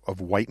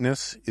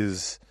whiteness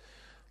is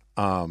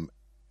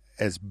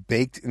as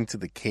baked into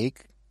the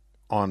cake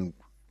from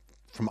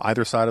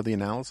either side of the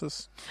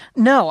analysis?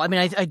 No, I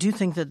mean, I do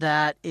think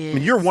that is... I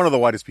mean, you're one of the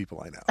whitest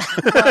people I know.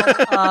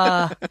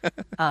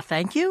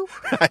 Thank you.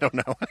 I don't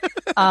know.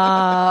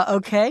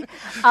 Okay.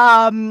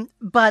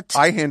 But...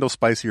 I handle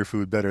spicier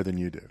food better than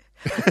you do.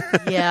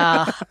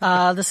 Yeah.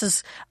 This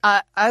is...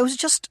 I was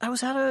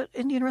at an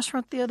Indian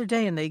restaurant the other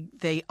day, and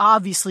they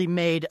obviously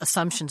made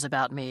assumptions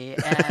about me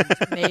and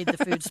made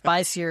the food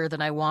spicier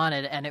than I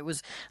wanted, and I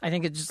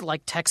think it's just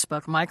like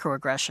textbook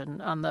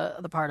microaggression on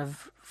the part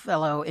of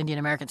fellow Indian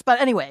Americans.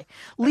 But anyway,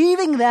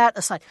 leaving that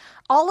aside,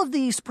 all of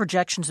these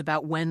projections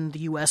about when the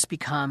U.S.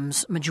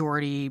 becomes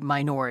majority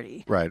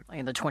minority, right,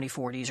 in the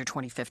 2040s or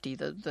 2050,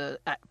 the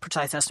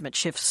precise estimate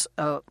shifts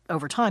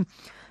over time.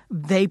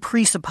 They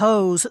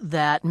presuppose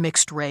that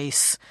mixed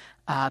race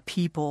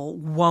people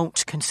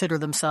won't consider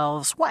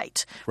themselves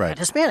white, right?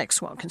 That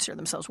Hispanics won't consider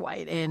themselves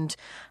white, and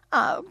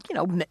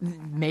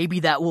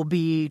maybe that will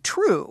be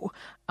true.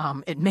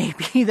 It may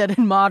be that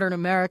in modern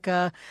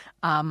America,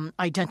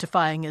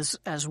 identifying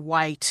as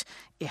white,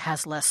 it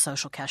has less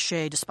social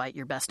cachet, despite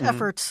your best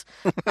efforts,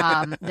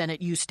 than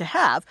it used to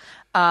have.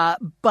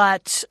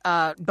 But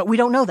we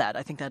don't know that.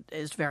 I think that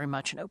is very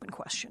much an open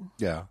question.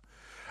 Yeah,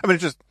 I mean,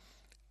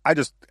 I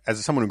just,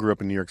 as someone who grew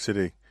up in New York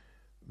City,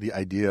 the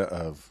idea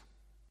of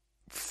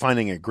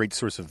finding a great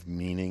source of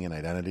meaning and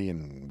identity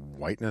in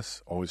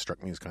whiteness always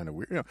struck me as kind of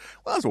weird.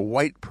 Well, as a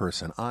white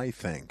person, I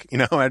think,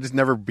 I just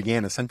never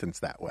began a sentence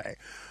that way.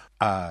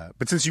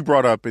 But since you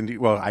brought up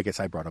I guess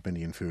I brought up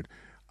Indian food.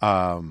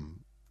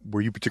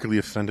 Were you particularly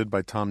offended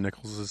by Tom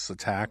Nichols'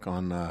 attack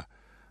on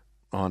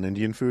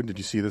Indian food? Did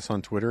you see this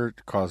on Twitter?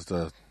 It caused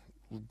a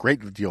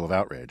great deal of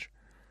outrage.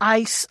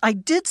 I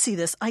did see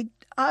this.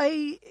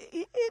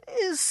 It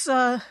is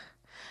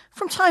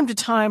from time to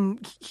time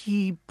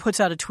he puts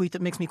out a tweet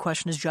that makes me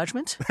question his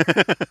judgment.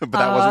 But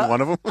that wasn't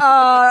one of them.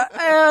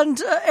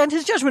 And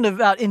his judgment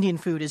about Indian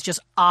food is just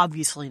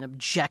obviously and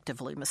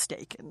objectively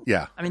mistaken.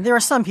 Yeah. I mean, there are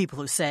some people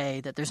who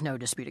say that there's no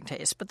disputing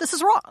taste, but this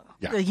is wrong.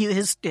 Yeah.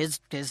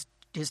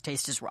 His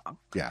taste is wrong.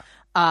 Yeah.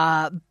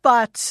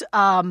 But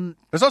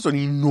there's also an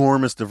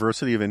enormous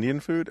diversity of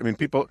Indian food. I mean,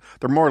 there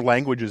are more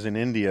languages in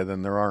India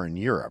than there are in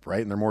Europe,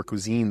 right? And there are more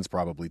cuisines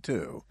probably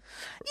too.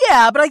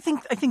 Yeah, but I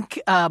think I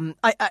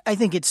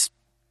think it's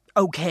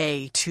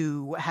okay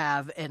to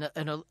have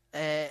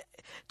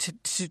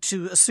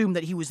to assume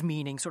that he was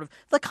meaning sort of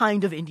the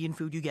kind of Indian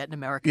food you get in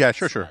America. Yeah,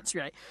 sure.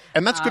 Right?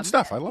 And that's good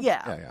stuff. I love it.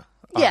 Yeah.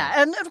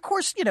 Yeah, and of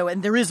course,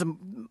 and there is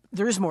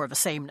more of a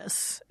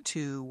sameness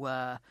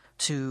to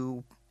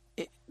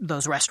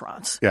those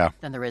restaurants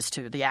than there is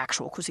to the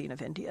actual cuisine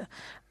of India.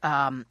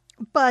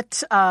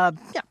 But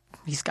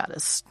he's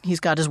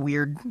got his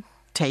weird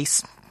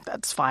taste.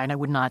 That's fine. I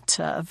would not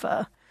have.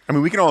 I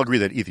mean, we can all agree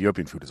that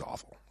Ethiopian food is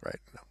awful, right?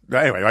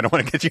 Anyway, I don't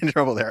want to get you in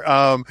trouble there.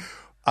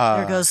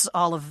 There goes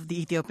all of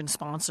the Ethiopian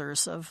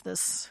sponsors of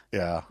this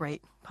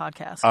great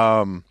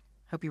podcast.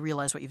 Hope you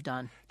realize what you've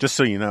done. Just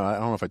so you know, I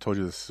don't know if I told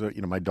you this.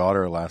 My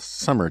daughter last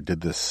summer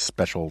did this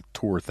special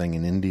tour thing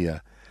in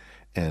India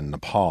and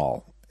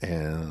Nepal,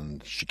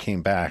 and she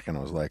came back, and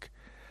I was like,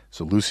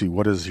 "So, Lucy,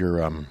 what is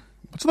your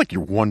what's like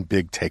your one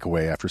big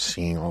takeaway after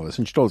seeing all this?"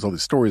 And she told us all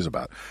these stories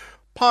about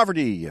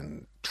poverty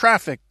and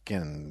traffic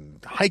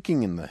and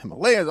hiking in the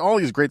Himalayas, all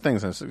these great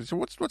things. And I said, "So,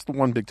 what's the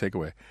one big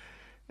takeaway?"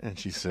 And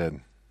she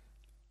said,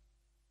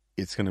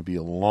 "It's going to be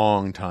a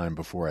long time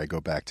before I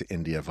go back to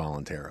India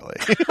voluntarily."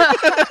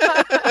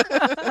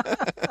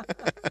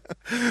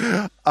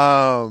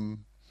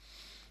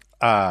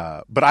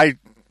 But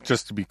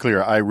just to be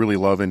clear, I really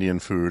love Indian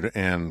food,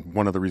 and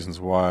one of the reasons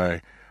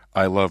why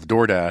I love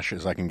DoorDash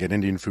is I can get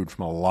Indian food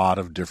from a lot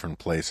of different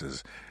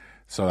places.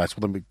 So that's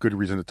a good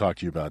reason to talk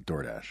to you about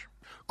DoorDash.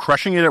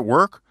 Crushing it at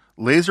work?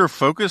 Laser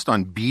focused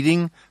on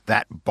beating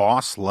that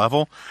boss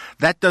level?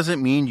 That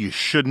doesn't mean you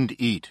shouldn't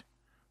eat.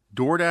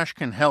 DoorDash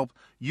can help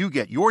you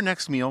get your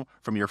next meal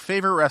from your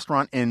favorite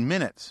restaurant in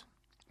minutes.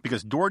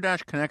 Because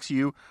DoorDash connects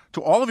you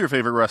to all of your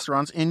favorite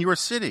restaurants in your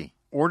city.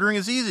 Ordering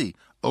is easy.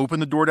 Open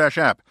the DoorDash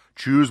app,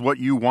 choose what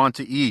you want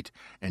to eat,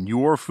 and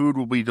your food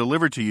will be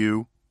delivered to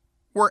you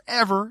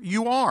wherever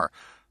you are.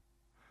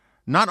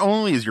 Not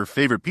only is your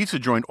favorite pizza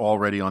joint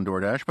already on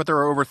DoorDash, but there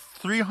are over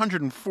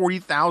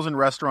 340,000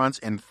 restaurants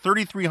in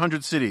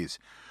 3,300 cities.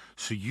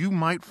 So you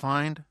might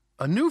find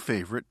a new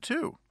favorite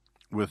too.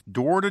 With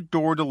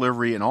door-to-door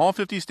delivery in all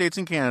 50 states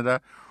and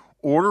Canada,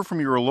 order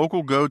from your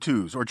local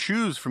go-tos or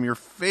choose from your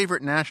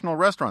favorite national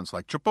restaurants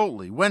like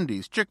Chipotle,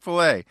 Wendy's,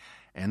 Chick-fil-A,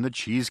 and the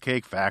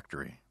Cheesecake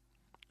Factory.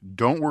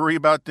 Don't worry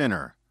about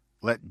dinner.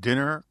 Let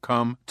dinner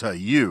come to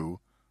you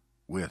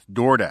with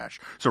DoorDash.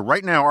 So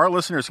right now, our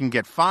listeners can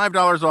get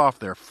 $5 off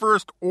their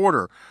first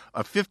order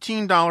of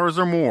 $15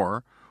 or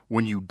more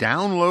when you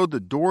download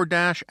the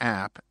DoorDash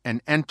app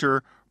and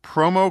enter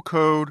promo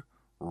code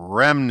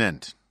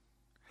REMNANT.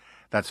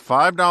 That's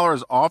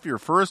 $5 off your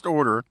first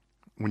order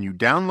when you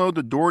download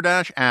the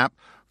DoorDash app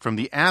from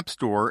the App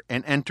Store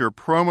and enter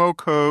promo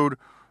code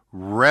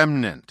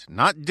REMNANT.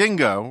 Not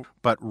dingo,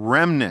 but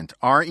REMNANT.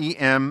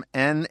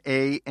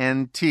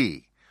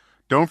 REMNANT.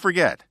 Don't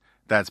forget,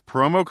 that's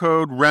promo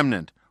code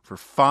REMNANT for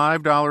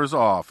 $5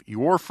 off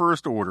your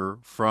first order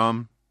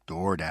from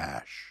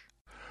DoorDash.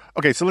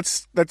 Okay, so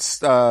let's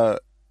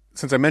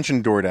since I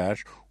mentioned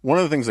DoorDash, one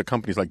of the things that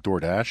companies like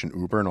DoorDash and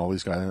Uber and all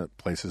these kind of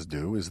places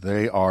do is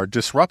they are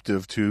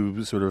disruptive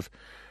to sort of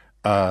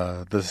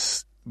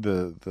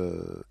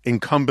the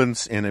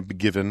incumbents in a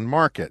given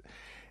market.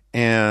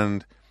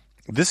 And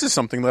this is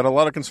something that a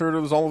lot of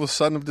conservatives all of a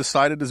sudden have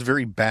decided is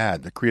very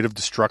bad. That creative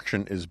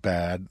destruction is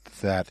bad.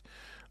 That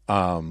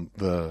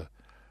the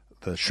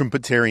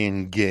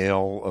Schumpeterian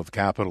gale of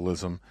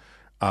capitalism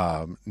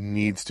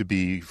needs to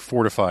be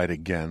fortified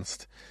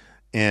against.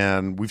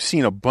 And we've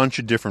seen a bunch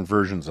of different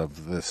versions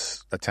of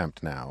this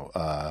attempt now.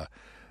 What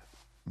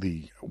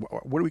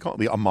do we call it?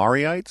 The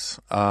Amariites,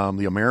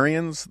 the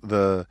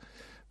Amarians.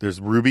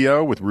 There's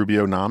Rubio with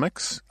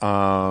Rubionomics,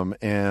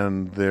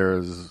 and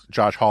there's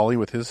Josh Hawley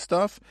with his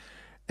stuff,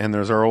 and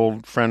there's our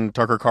old friend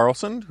Tucker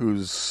Carlson,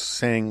 who's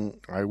saying,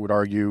 I would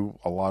argue,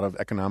 a lot of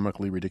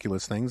economically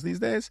ridiculous things these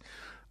days.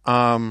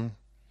 First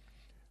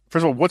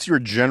of all, what's your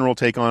general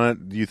take on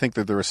it? Do you think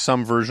that there are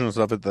some versions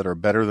of it that are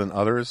better than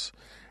others?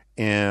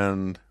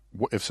 And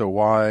if so,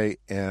 why?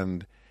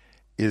 And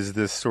is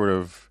this sort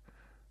of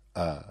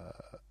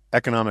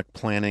economic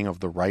planning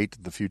of the right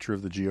the future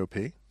of the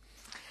GOP?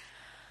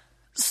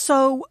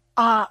 So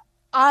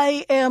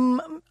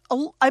I'm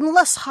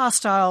less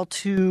hostile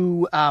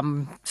to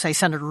say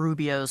Senator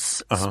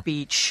Rubio's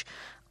speech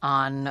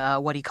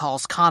on what he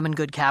calls common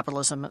good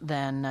capitalism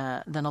than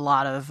a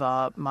lot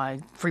of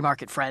my free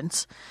market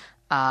friends.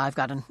 I've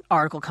got an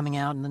article coming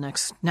out in the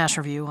next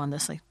National Review on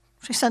this. I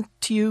sent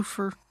to you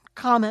for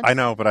comment. I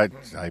know, but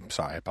I'm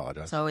sorry. I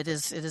apologize. So it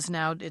is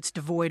now. It's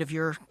devoid of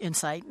your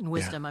insight and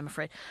wisdom. Yeah. I'm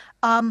afraid.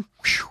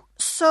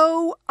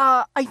 So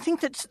I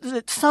think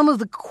that some of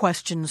the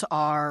questions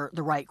are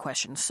the right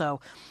questions. So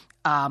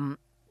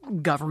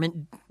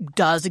government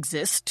does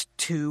exist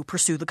to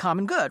pursue the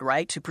common good,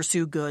 right? To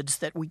pursue goods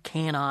that we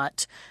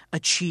cannot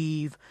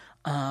achieve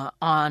on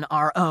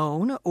our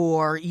own,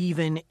 or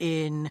even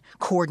in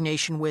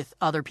coordination with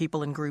other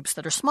people and groups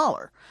that are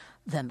smaller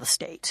than the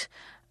state.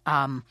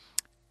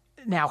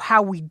 Now,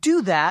 how we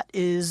do that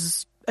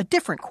is a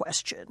different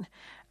question.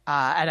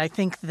 And I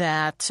think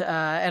that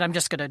and I'm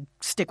just going to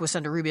stick with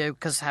Senator Rubio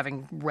because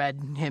having read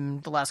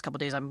him the last couple of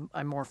days,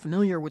 I'm more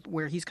familiar with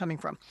where he's coming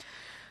from.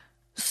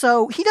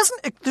 So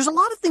there's a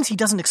lot of things he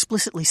doesn't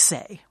explicitly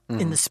say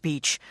in the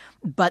speech,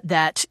 but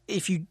that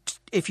if you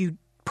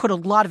put a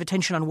lot of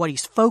attention on what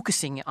he's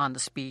focusing on the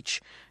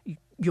speech,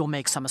 you'll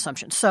make some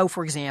assumptions. So,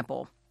 for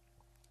example,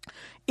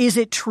 is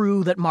it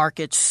true that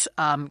markets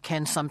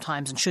can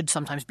sometimes and should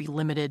sometimes be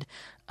limited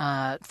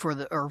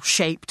or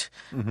shaped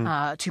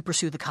to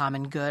pursue the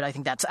common good? I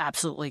think that's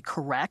absolutely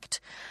correct.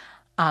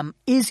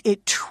 Is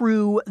it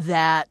true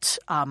that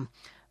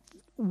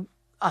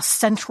a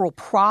central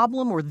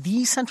problem or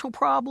the central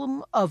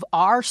problem of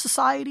our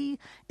society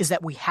is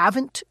that we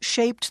haven't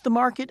shaped the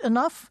market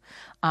enough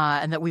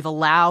and that we've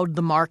allowed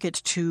the market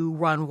to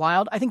run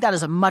wild? I think that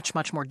is a much,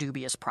 much more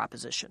dubious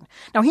proposition.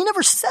 Now, he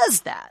never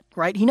says that,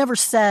 right? He never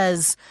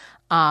says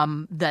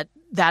that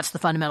that's the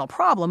fundamental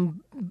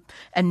problem,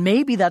 and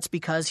maybe that's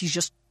because he's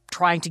just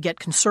trying to get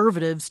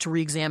conservatives to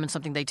reexamine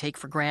something they take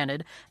for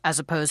granted as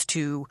opposed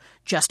to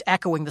just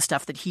echoing the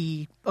stuff that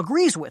he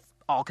agrees with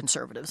all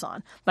conservatives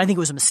on. But I think it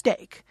was a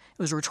mistake.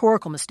 It was a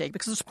rhetorical mistake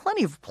because there's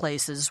plenty of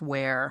places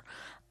where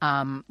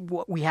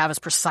what we have is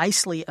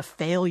precisely a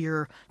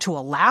failure to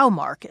allow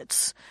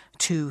markets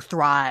to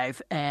thrive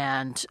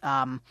and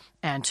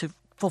to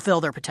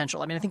fulfill their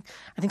potential. I mean,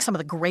 I think some of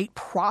the great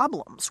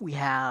problems we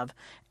have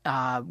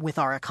with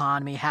our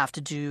economy have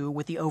to do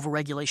with the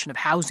overregulation of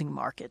housing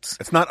markets.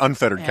 It's not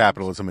unfettered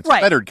capitalism; it's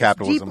fettered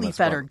capitalism. Deeply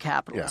fettered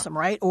capitalism,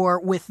 right?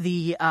 Or with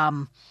the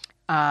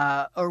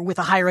or with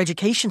a higher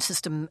education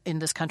system in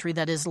this country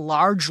that is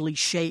largely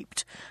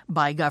shaped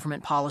by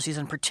government policies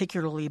and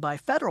particularly by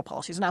federal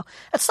policies. Now,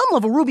 at some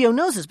level, Rubio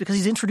knows this because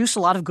he's introduced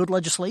a lot of good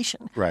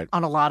legislation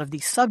on a lot of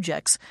these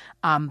subjects.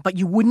 But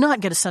you would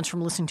not get a sense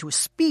from listening to a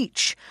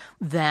speech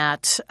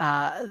that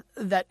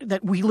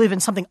we live in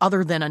something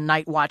other than a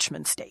night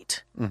watchman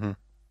state. Mm-hmm.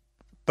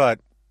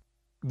 But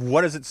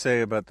what does it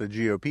say about the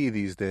GOP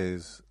these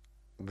days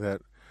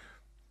that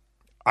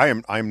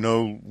I'm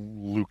no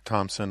Luke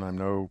Thompson. I'm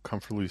no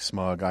comfortably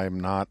smug. I am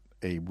not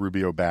a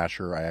Rubio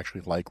basher. I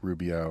actually like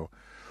Rubio.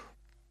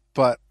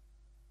 But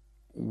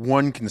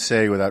one can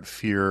say without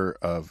fear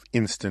of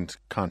instant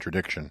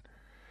contradiction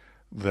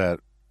that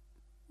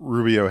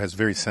Rubio has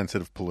very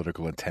sensitive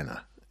political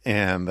antenna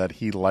and that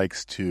he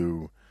likes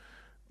to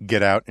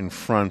get out in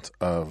front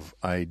of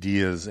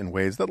ideas in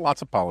ways that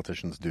lots of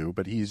politicians do,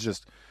 but he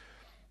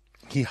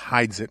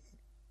hides it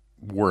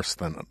worse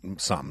than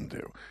some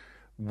do.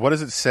 What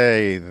does it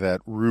say that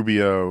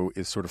Rubio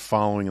is sort of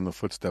following in the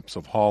footsteps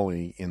of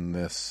Hawley in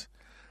this,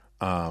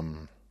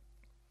 this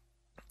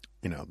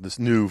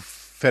new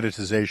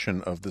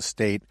fetishization of the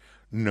state,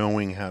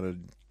 knowing how to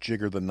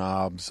jigger the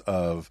knobs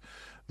of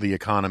the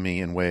economy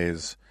in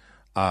ways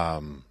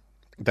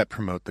that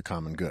promote the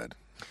common good?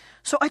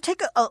 So I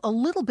take a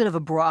little bit of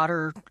a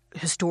broader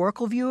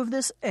historical view of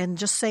this and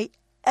just say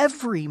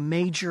every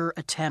major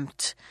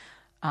attempt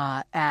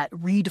at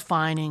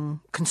redefining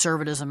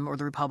conservatism or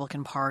the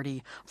Republican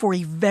Party for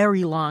a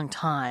very long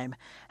time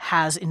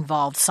has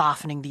involved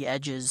softening the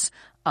edges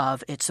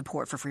of its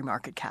support for free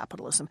market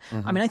capitalism.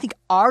 Mm-hmm. I mean, I think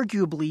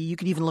arguably you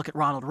could even look at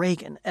Ronald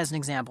Reagan as an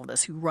example of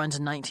this, who runs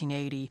in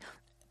 1980,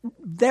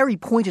 very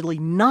pointedly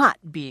not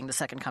being the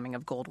second coming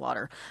of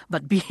Goldwater,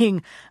 but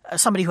being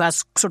somebody who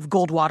has sort of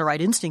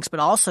Goldwaterite instincts, but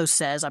also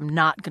says, I'm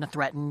not going to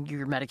threaten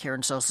your Medicare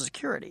and Social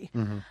Security.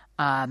 Mm-hmm.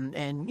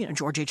 And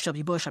George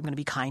H.W. Bush, I'm going to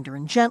be kinder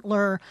and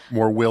gentler.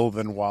 More will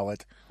than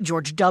wallet.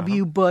 George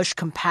W. Bush,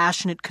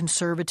 compassionate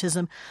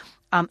conservatism.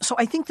 So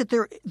I think that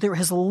there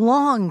has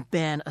long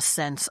been a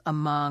sense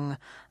among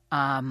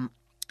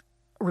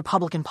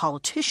Republican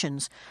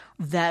politicians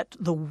that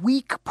the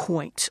weak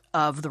point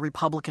of the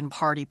Republican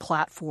Party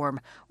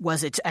platform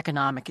was its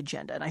economic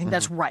agenda. And I think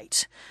that's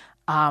right.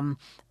 Now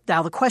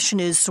the question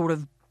is sort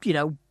of,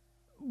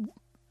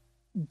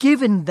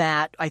 given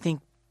that, I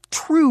think,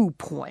 true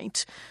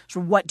point, so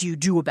what do you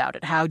do about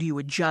it? How do you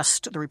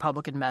adjust the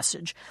Republican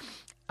message?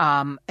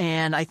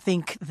 And I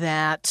think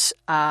that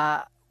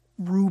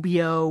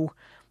Rubio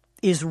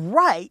is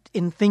right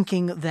in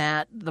thinking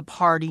that the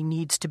party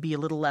needs to be a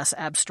little less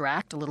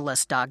abstract, a little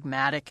less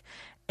dogmatic,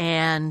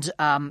 and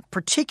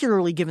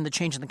particularly given the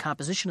change in the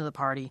composition of the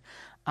party,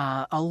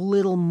 a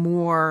little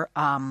more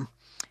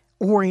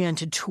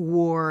oriented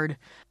toward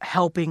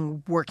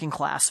helping working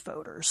class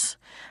voters.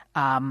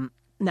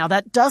 Now,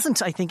 that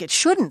doesn't, I think it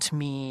shouldn't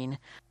mean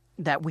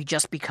that we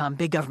just become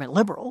big government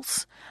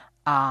liberals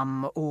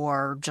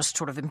or just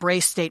sort of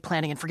embrace state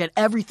planning and forget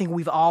everything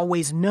we've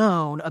always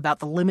known about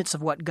the limits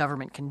of what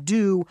government can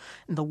do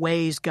and the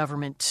ways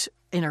government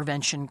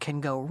intervention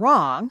can go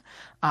wrong.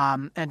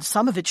 And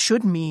some of it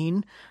should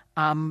mean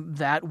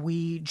that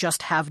we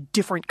just have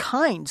different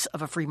kinds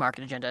of a free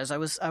market agenda. As I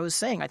was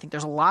saying, I think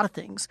there's a lot of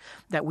things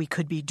that we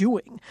could be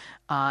doing.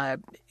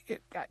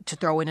 To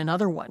throw in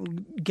another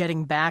one,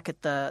 getting back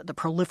at the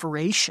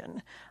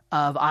proliferation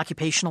of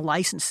occupational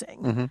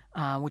licensing,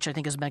 which I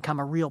think has become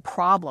a real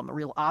problem, a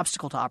real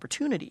obstacle to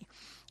opportunity.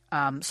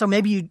 So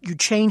maybe you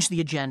change the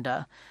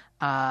agenda,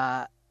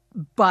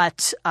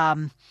 but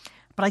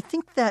I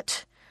think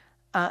that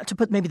to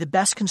put maybe the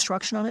best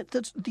construction on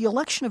it, the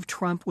election of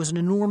Trump was an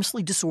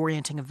enormously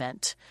disorienting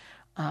event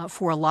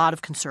for a lot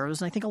of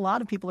conservatives. And I think a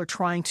lot of people are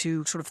trying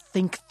to sort of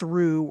think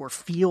through or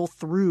feel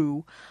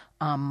through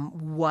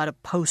what a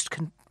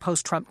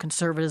post-Trump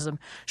conservatism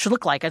should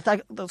look like. I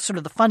think sort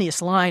of the funniest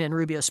line in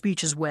Rubio's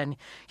speech is when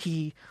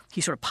he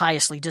sort of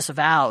piously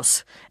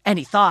disavows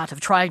any thought of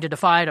trying to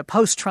define a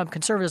post-Trump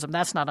conservatism.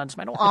 That's not on his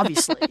mind. Well,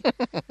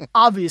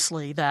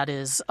 obviously that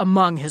is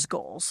among his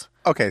goals.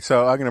 Okay,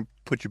 so I'm going to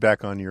put you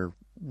back on your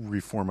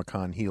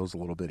reformicon heels a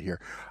little bit here.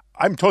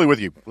 I'm totally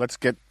with you. Let's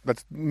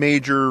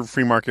major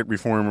free market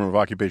reform of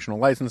occupational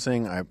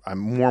licensing. I'm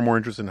more and more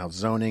interested in how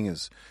zoning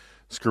is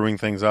screwing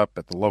things up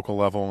at the local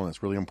level, and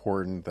it's really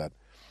important that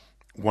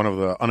one of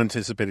the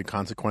unanticipated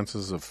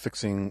consequences of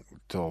fixing,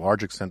 to a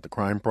large extent, the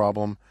crime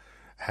problem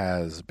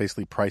has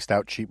basically priced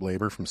out cheap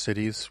labor from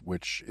cities,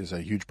 which is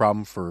a huge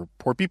problem for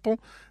poor people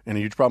and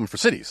a huge problem for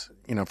cities,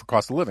 for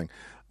cost of living.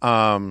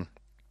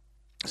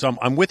 So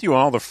I'm with you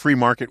on all the free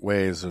market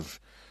ways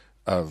of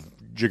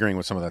jiggering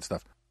with some of that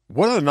stuff.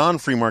 What are the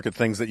non-free market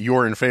things that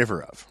you're in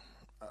favor of?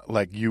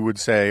 Like you would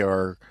say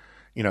are,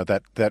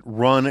 that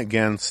run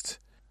against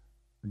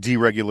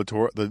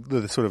deregulatory,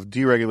 the sort of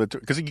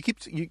deregulatory, because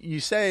you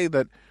say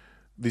that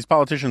these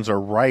politicians are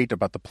right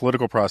about the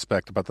political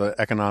prospect, about the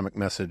economic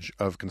message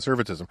of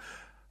conservatism.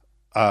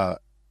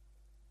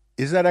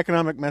 Is that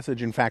economic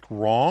message in fact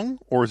wrong,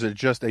 or is it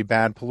just a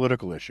bad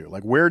political issue?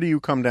 Like, where do you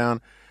come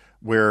down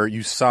where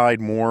you side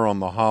more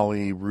on the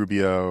Hawley,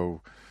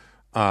 Rubio,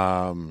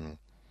 I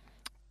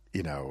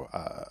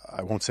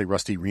won't say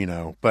Rusty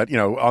Reno, but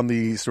on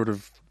the sort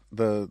of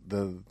the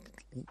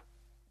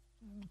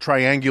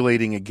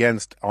triangulating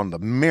against on the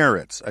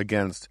merits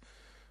against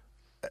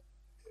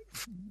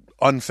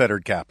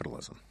unfettered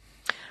capitalism.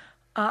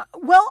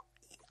 Well,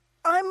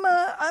 I'm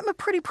a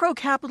pretty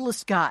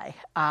pro-capitalist guy,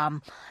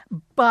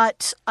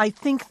 but I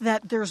think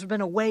that there's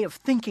been a way of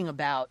thinking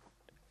about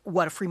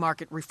what a free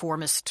market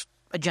reformist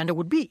agenda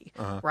would be,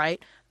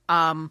 right?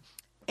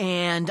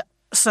 And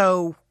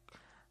so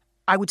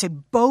I would say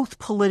both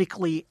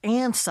politically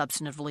and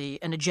substantively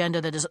an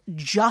agenda that is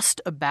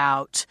just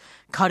about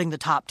cutting the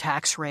top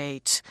tax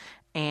rate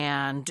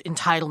and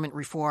entitlement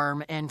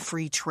reform and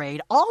free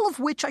trade, all of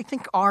which I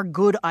think are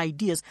good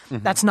ideas.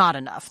 Mm-hmm. That's not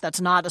enough.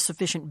 That's not a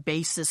sufficient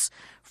basis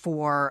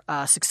for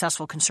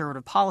successful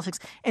conservative politics,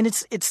 and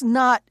it's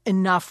not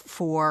enough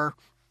for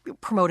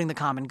promoting the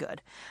common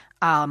good.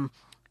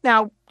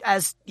 Now,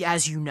 as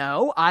you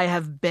know, I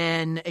have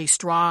been a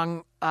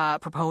strong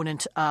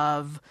proponent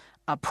of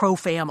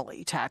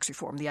pro-family tax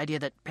reform, the idea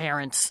that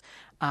parents,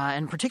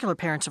 in particular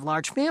parents of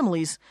large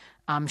families,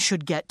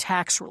 should get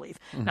tax relief.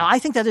 Mm-hmm. Now, I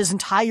think that is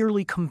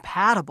entirely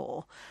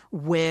compatible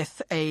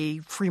with a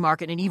free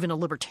market and even a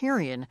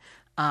libertarian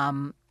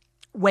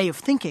way of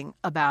thinking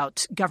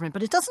about government,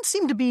 but it doesn't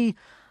seem to be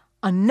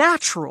a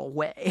natural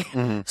way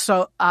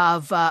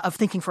of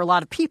thinking for a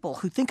lot of people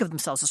who think of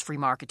themselves as free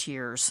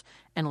marketeers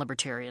and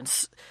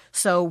libertarians.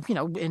 So,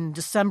 in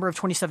December of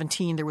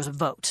 2017, there was a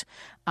vote.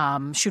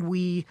 Should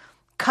we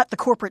cut the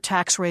corporate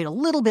tax rate a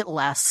little bit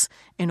less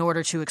in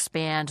order to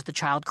expand the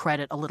child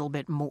credit a little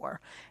bit more?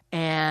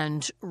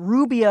 And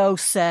Rubio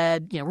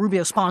said,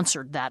 Rubio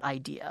sponsored that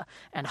idea.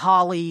 And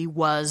Hawley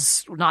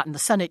was not in the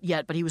Senate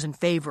yet, but he was in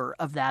favor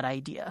of that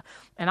idea.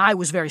 And I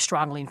was very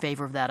strongly in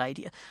favor of that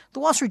idea.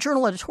 The Wall Street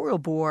Journal editorial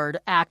board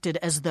acted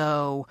as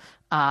though,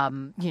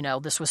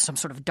 this was some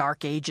sort of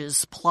Dark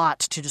Ages plot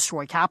to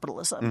destroy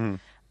capitalism.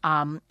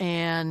 Mm-hmm.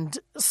 And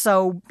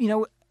so,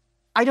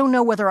 I don't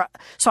know whether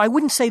 – so I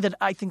wouldn't say that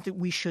I think that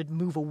we should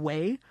move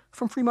away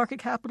from free market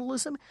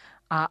capitalism.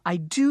 I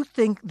do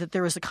think that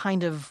there is a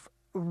kind of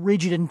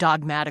rigid and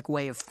dogmatic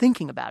way of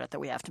thinking about it that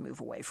we have to move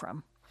away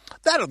from.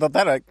 That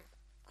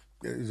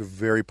is a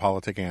very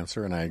politic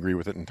answer, and I agree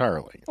with it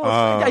entirely.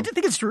 Well, I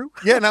think it's true.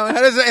 Yeah, no, it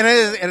is,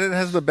 and it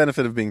has the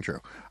benefit of being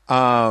true.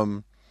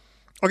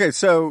 Okay,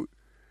 so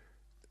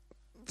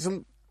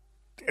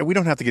we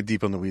don't have to get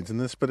deep on the weeds in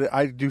this, but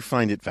I do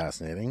find it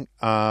fascinating.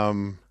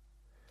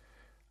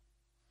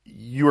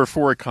 You are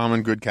for a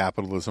common good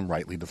capitalism,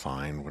 rightly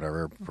defined,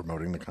 whatever,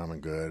 promoting the common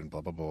good, blah,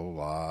 blah, blah, blah,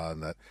 blah,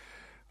 and that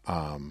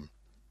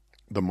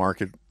the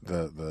market,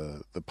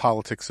 the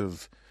politics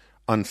of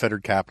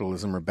unfettered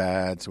capitalism are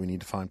bad, so we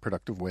need to find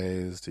productive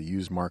ways to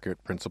use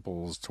market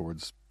principles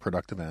towards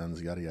productive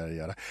ends, yada, yada,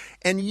 yada.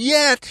 And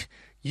yet,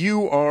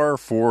 you are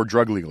for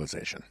drug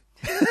legalization.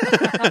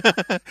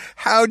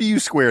 How do you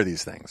square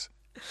these things?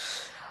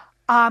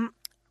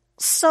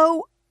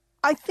 So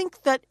I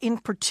think that in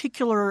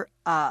particular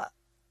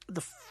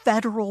the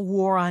federal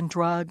war on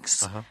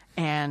drugs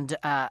and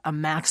a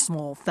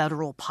maximal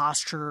federal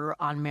posture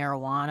on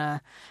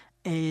marijuana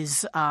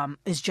is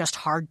just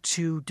hard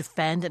to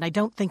defend, and I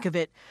don't think of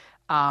it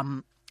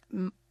on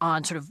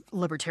sort of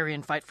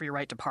libertarian fight for your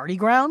right to party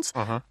grounds.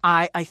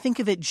 I think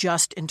of it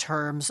just in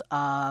terms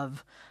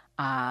of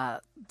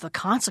the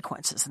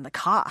consequences and the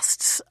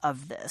costs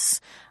of this,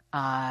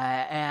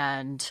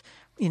 and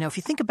if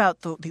you think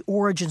about the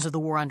origins of the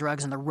war on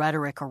drugs and the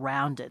rhetoric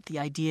around it, the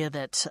idea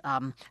that,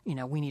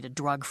 we need a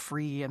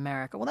drug-free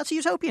America, well, that's a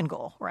utopian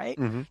goal, right?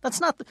 Mm-hmm. That's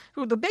not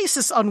the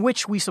basis on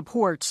which we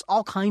support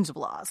all kinds of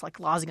laws,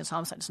 like laws against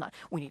homicide. It's not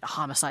we need a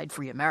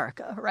homicide-free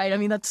America, right? I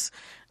mean, that's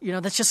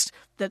just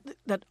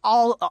that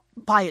all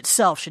by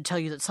itself should tell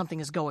you that something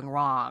is going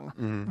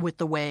wrong with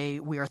the way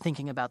we are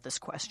thinking about this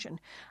question.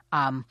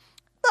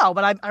 No,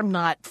 but I'm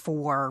not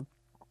for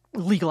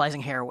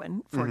legalizing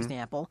heroin, for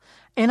example.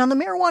 And on the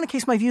marijuana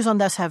case, my views on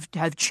this have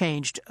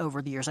changed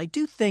over the years. I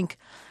do think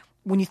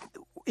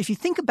if you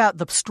think about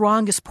the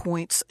strongest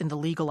points in the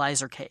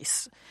legalizer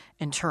case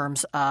in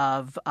terms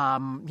of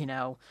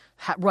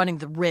running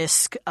the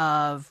risk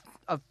of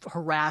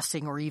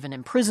harassing or even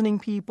imprisoning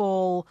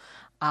people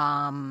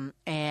and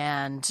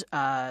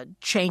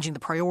changing the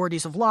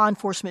priorities of law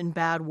enforcement in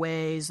bad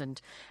ways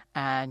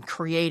and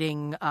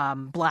creating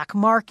black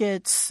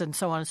markets and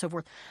so on and so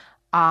forth,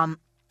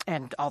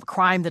 and all the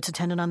crime that's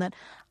attendant on that,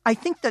 I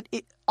think that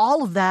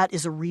all of that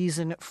is a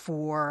reason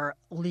for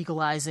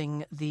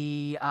legalizing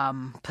the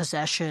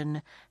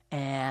possession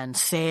and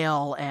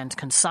sale and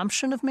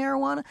consumption of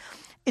marijuana.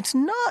 It's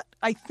not,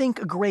 I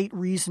think, a great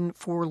reason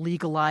for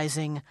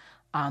legalizing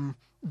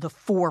the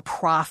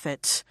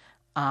for-profit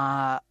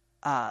sale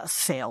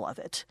of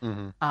it.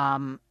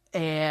 Mm-hmm.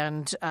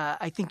 And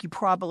I think you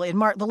probably –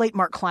 and the late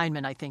Mark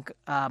Kleinman, I think,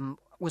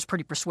 was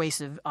pretty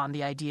persuasive on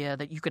the idea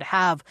that you could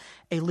have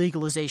a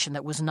legalization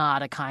that was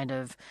not a kind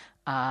of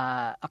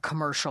a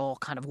commercial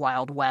kind of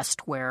Wild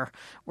West where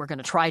we're going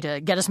to try to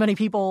get as many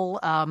people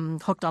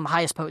hooked on the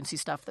highest potency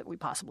stuff that we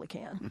possibly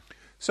can.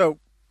 So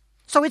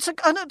So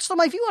so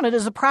my view on it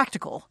is a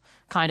practical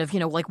kind of,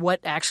 like what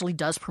actually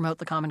does promote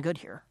the common good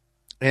here.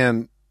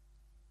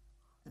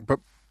 But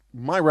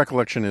my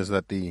recollection is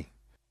that the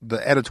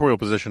editorial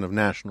position of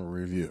National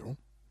Review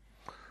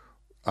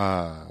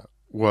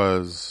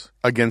was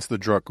against the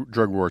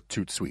drug war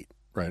toot sweet,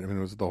 right? I mean,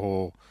 it was the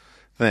whole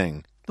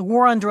thing. The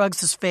war on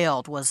drugs has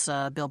failed was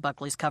Bill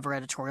Buckley's cover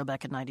editorial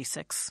back in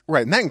 '96.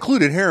 Right, and that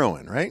included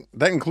heroin, right?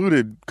 That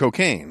included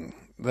cocaine.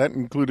 That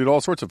included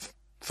all sorts of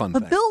fun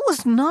things. But Bill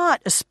was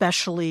not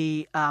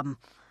especially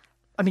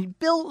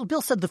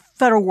Bill said the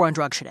federal war on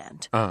drugs should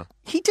end.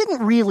 He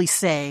didn't really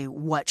say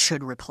what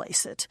should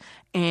replace it.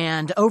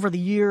 And over the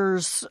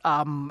years,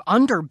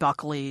 under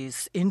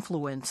Buckley's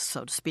influence,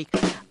 so to speak,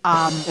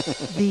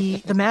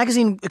 the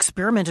magazine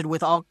experimented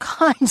with all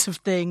kinds of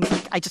things.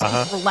 I just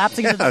think we're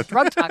lapsing into the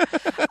drug talk,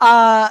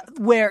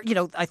 where,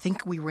 I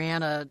think we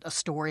ran a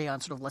story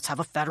on sort of let's have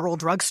a federal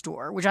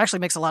drugstore, which actually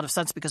makes a lot of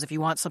sense because if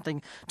you want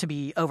something to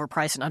be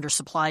overpriced and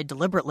undersupplied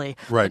deliberately,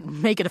 right,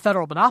 make it a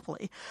federal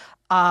monopoly.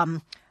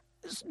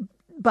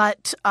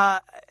 But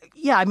I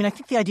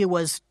think the idea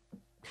was,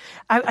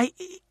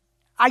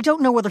 I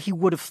don't know whether he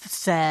would have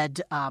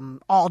said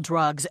all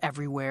drugs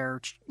everywhere,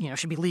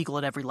 should be legal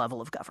at every level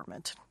of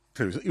government.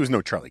 He was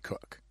no Charlie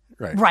Cook,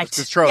 right? Right.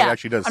 Because Charlie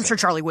actually does. I'm sure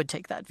Charlie would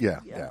take that. Yeah,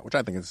 which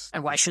I think is.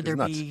 And why should there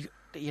nuts. be?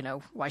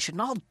 Why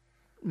shouldn't all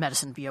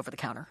medicine be over the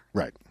counter?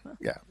 Right.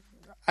 Yeah.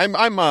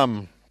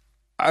 I'm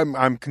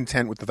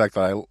content with the fact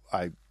that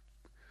I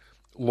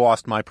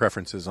lost my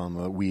preferences on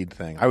the weed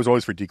thing. I was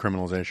always for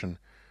decriminalization.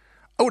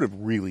 I would have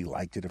really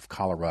liked it if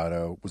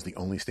Colorado was the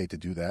only state to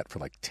do that for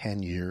like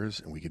 10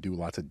 years and we could do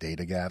lots of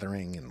data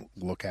gathering and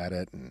look at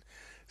it and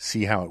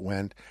see how it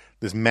went.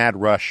 This mad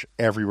rush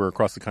everywhere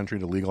across the country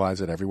to legalize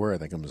it everywhere, I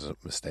think it was a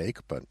mistake,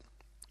 but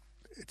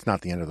it's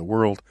not the end of the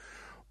world.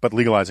 But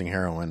legalizing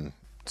heroin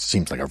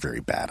seems like a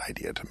very bad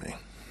idea to me.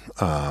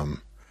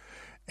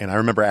 And I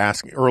remember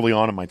asking early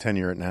on in my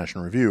tenure at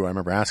National Review, I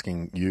remember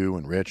asking you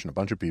and Rich and a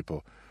bunch of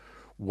people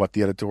what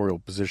the editorial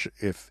position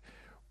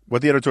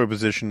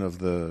of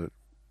the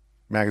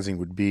magazine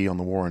would be on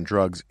the war on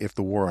drugs if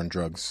the war on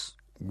drugs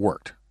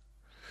worked.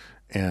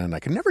 And I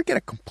could never get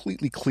a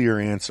completely clear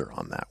answer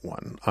on that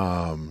one.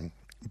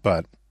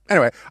 But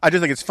anyway, I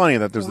just think it's funny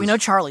that there's we know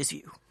Charlie's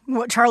view.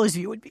 What Charlie's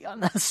view would be on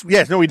this.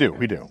 Yes, no, we do.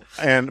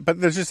 But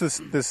there's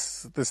just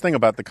this thing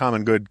about the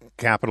common good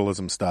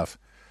capitalism stuff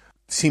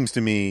seems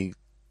to me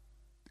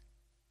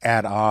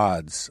at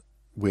odds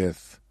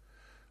with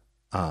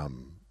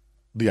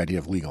the idea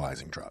of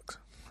legalizing drugs,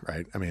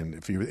 right? I mean,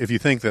 if you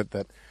think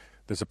that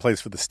there's a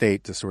place for the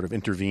state to sort of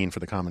intervene for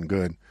the common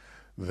good,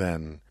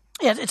 then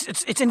yeah,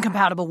 it's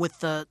incompatible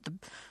with the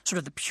sort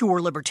of the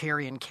pure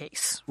libertarian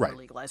case for right.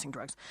 legalizing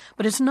drugs,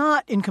 but it's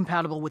not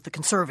incompatible with the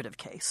conservative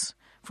case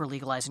for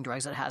legalizing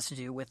drugs that has to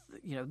do with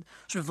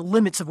sort of the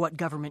limits of what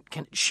government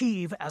can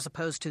achieve as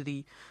opposed to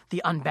the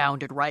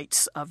unbounded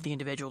rights of the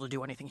individual to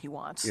do anything he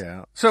wants.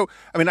 Yeah. So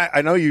I mean,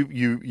 I know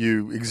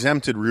you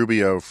exempted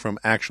Rubio from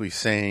actually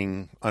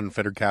saying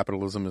unfettered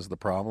capitalism is the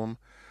problem.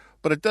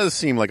 But it does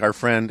seem like our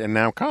friend and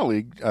now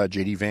colleague,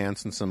 J.D.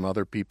 Vance and some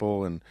other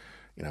people, and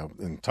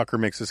and Tucker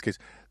makes this case,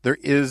 there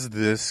is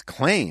this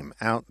claim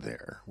out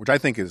there, which I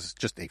think is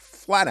just a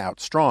flat-out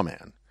straw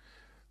man,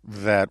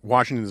 that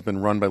Washington has been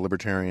run by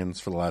libertarians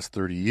for the last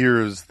 30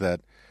 years,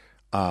 that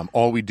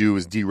all we do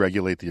is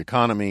deregulate the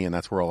economy, and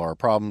that's where all our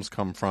problems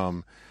come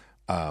from.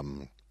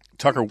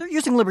 Tucker, they're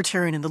using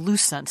libertarian in the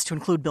loose sense to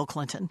include Bill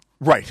Clinton.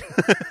 Right.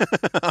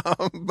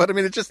 But, I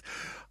mean, it just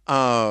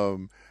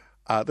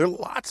there are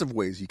lots of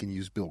ways you can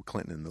use Bill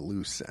Clinton in the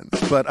loose sense,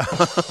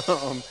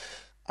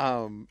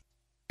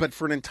 but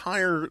for an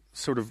entire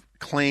sort of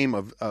claim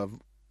of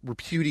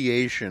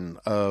repudiation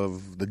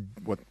of the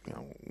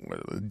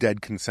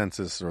dead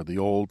consensus or the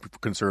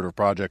old conservative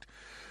project,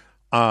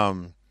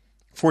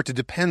 for it to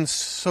depend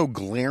so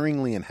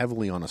glaringly and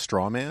heavily on a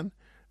straw man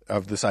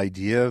of this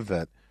idea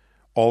that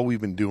all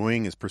we've been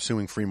doing is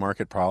pursuing free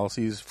market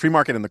policies, free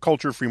market in the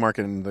culture, free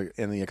market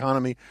in the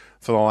economy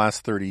for the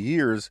last 30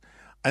 years.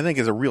 I think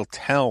is a real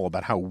tell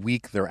about how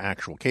weak their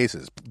actual case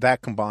is.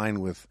 That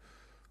combined with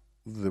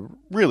the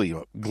really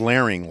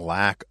glaring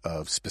lack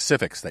of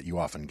specifics that you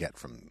often get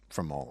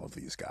from all of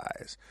these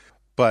guys.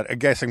 But I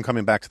guess I'm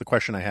coming back to the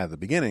question I had at the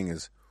beginning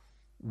is,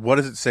 what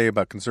does it say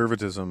about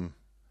conservatism?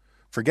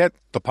 Forget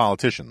the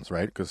politicians,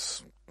 right?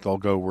 Because they'll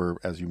go where,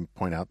 as you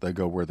point out, they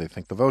go where they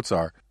think the votes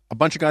are. A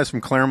bunch of guys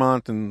from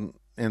Claremont and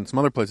some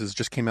other places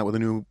just came out with a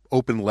new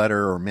open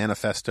letter or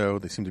manifesto.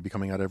 They seem to be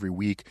coming out every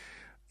week.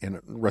 And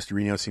Rusty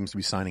Reno seems to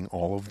be signing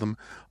all of them,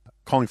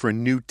 calling for a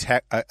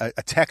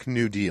tech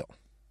New Deal.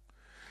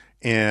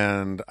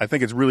 And I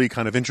think it's really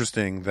kind of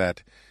interesting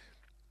that,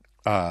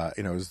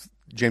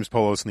 James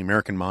Polos and the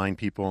American Mind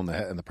people and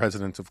the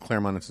president of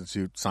Claremont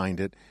Institute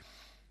signed it.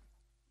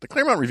 The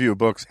Claremont Review of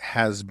Books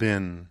has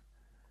been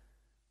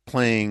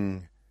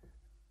using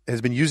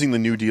the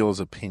New Deal as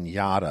a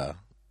piñata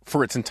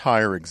for its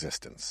entire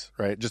existence,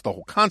 right? Just the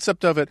whole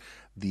concept of it,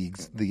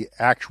 the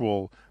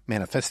actual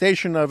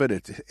manifestation of it.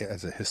 It's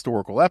as a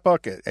historical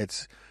epoch.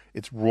 Its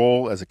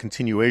role as a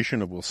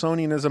continuation of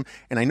Wilsonianism.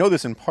 And I know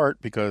this in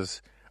part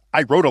because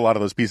I wrote a lot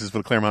of those pieces for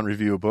the Claremont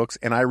Review of Books,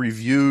 and I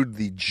reviewed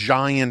the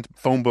giant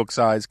phone book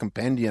size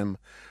compendium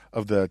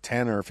of the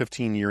 10 or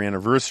 15 year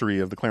anniversary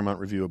of the Claremont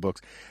Review of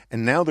Books.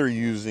 And now they're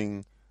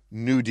using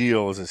New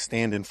Deal as a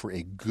stand-in for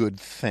a good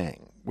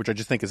thing, which I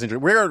just think is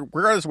interesting.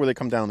 Regardless of where they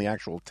come down on the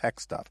actual tech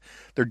stuff,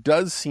 there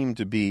does seem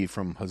to be,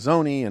 from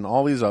Hazony and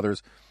all these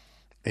others,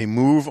 a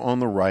move on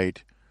the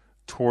right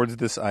towards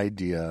this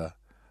idea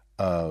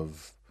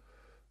of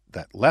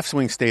that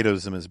left-wing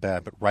statism is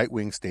bad, but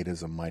right-wing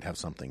statism might have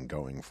something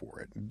going for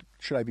it.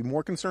 Should I be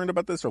more concerned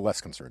about this or less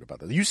concerned about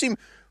this? You seem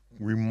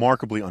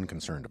remarkably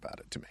unconcerned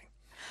about it to me.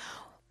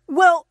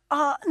 Well,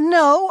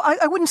 no,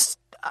 I wouldn't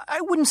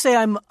say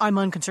I'm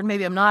unconcerned.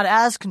 Maybe I'm not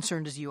as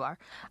concerned as you are.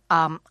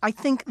 I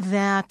think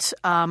that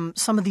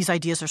some of these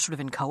ideas are sort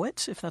of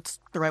inchoate, if that's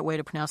the right way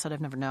to pronounce that.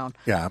 I've never known.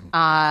 Yeah.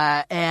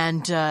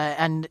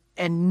 And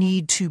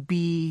need to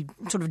be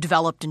sort of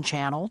developed and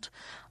channeled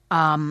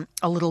a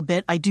little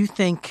bit. I do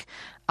think,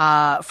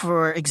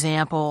 for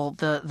example,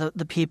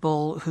 the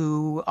people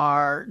who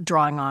are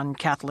drawing on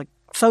Catholic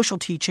social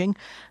teaching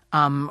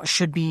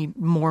should be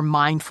more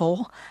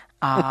mindful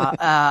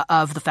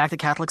of the fact that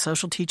Catholic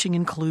social teaching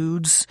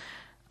includes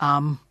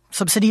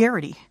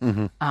subsidiarity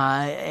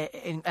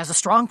as a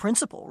strong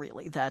principle,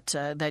 really, that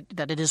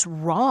it is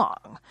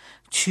wrong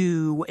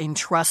to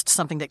entrust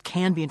something that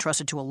can be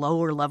entrusted to a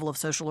lower level of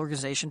social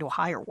organization to a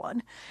higher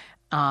one,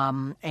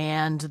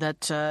 and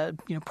that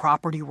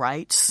property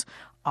rights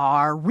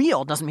are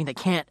real. Doesn't mean they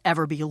can't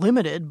ever be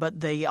limited, but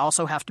they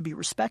also have to be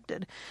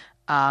respected.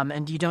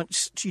 And you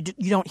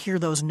don't hear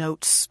those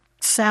notes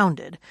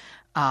sounded.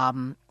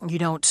 You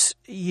don't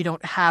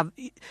have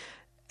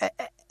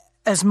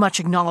as much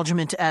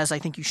acknowledgement as I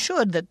think you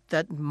should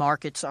that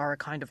markets are a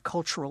kind of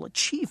cultural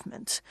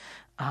achievement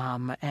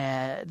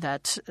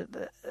that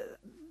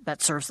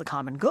serves the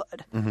common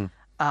good.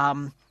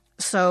 I've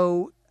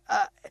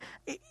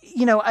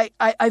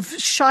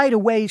shied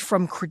away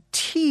from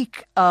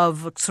critique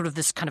of sort of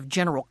this kind of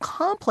general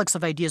complex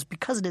of ideas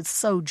because it is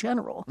so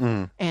general,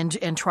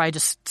 and try to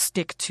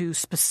stick to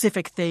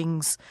specific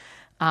things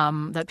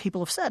that people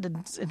have said.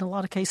 And in a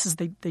lot of cases,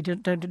 they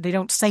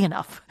don't say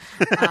enough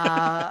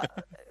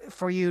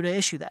for you to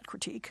issue that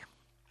critique.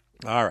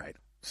 All right.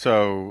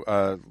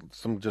 So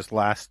some just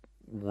last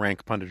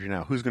rank punditry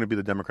now. Who's going to be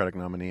the Democratic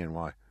nominee and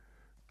why?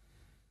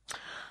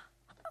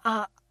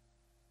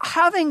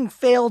 Having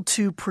failed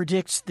to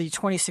predict the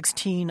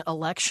 2016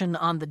 election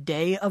on the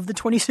day of the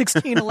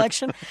 2016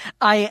 election,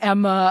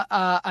 I'm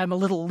a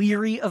little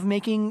leery of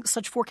making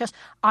such forecasts.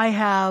 I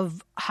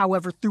have,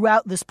 however,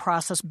 throughout this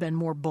process been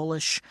more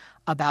bullish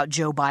about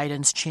Joe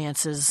Biden's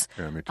chances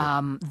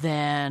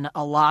than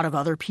a lot of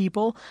other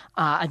people.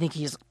 I think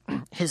his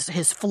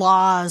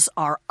flaws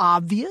are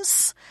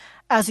obvious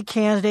as a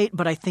candidate,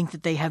 but I think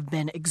that they have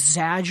been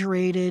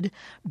exaggerated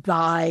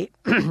by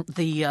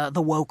the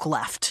woke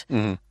left,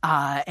 and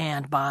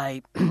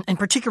in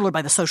particular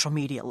by the social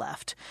media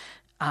left.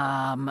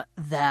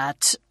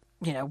 That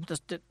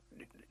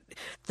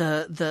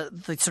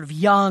the sort of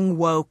young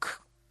woke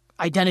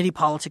identity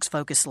politics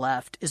focused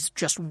left is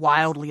just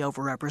wildly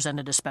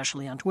overrepresented,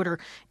 especially on Twitter,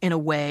 in a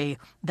way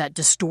that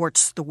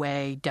distorts the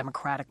way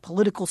democratic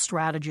political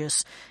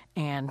strategists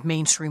and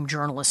mainstream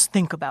journalists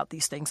think about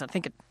these things. I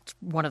think it's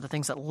one of the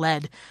things that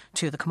led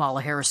to the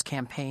Kamala Harris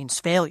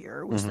campaign's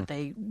failure was that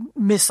they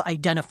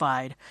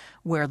misidentified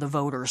where the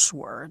voters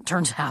were. It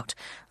turns out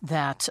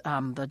that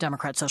the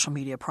Democrat social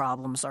media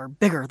problems are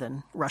bigger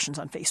than Russians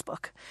on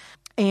Facebook.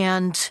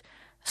 And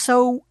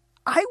so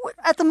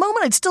at the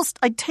moment,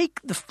 I'd take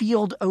the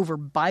field over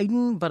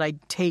Biden, but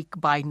I'd take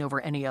Biden over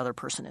any other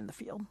person in the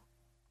field.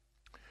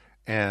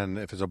 And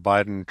if it's a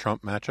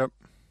Biden-Trump matchup?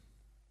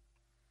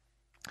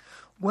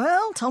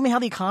 Well, tell me how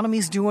the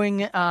economy's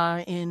doing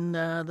in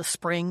the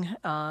spring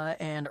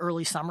and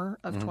early summer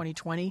of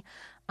 2020.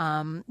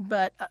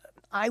 But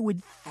I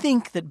would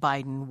think that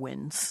Biden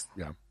wins.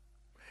 Yeah.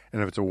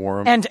 And if it's a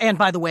war... And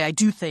by the way, I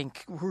do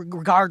think,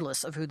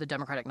 regardless of who the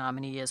Democratic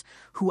nominee is,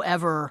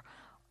 whichever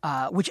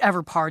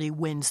party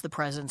wins the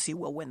presidency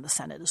will win the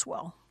Senate as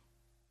well.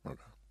 Okay.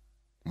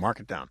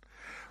 Mark it down.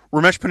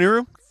 Ramesh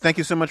Ponnuru, thank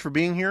you so much for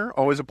being here.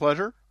 Always a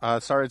pleasure.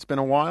 Sorry it's been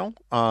a while.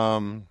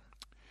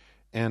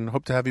 And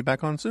hope to have you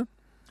back on soon.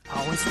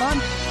 Always fun.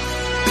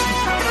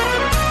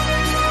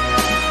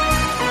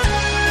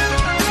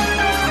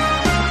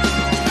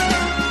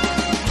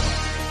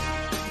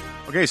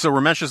 Okay, so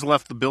Ramesh has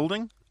left the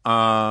building.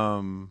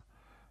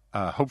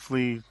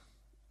 Hopefully,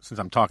 since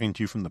I'm talking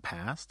to you from the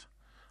past,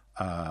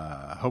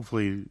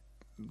 hopefully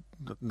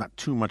not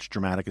too much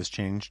dramatic has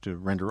changed to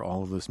render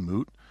all of this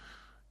moot.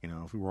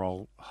 If we were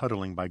all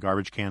huddling by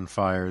garbage can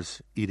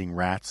fires, eating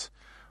rats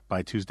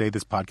by Tuesday,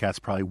 this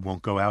podcast probably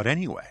won't go out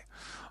anyway.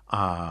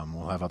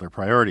 We'll have other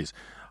priorities.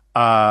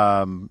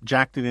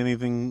 Jack, did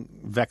anything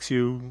vex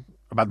you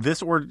about this?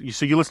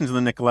 So you listened to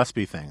the Nick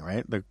Gillespie thing,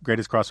 right? The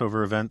greatest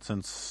crossover event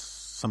since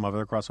some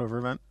other crossover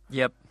event?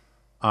 Yep.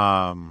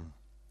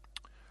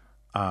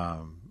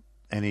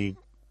 Any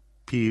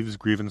peeves,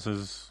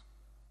 grievances,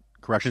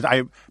 corrections?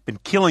 I've been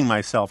killing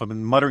myself. I've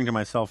been muttering to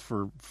myself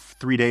for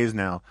 3 days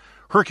now.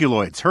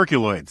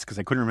 Herculoids, because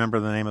I couldn't remember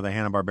the name of the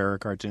Hanna-Barbera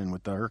cartoon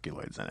with the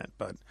Herculoids in it.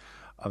 But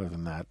other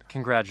than that,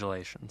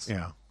 congratulations.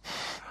 Yeah.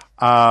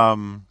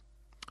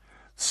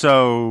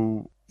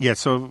 So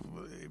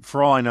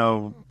for all I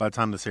know, by the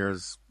time this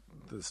airs,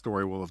 the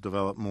story will have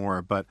developed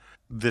more. But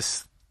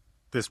this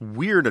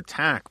weird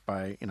attack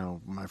by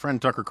my friend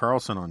Tucker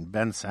Carlson on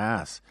Ben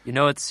Sass.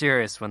 It's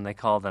serious when they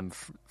call them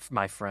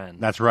my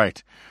friend. That's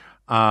right.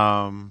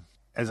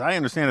 As I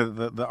understand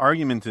it, the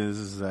argument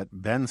is that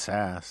Ben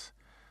Sass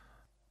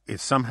is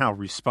somehow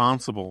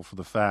responsible for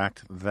the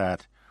fact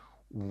that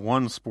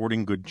one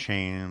sporting good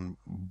chain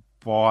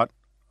bought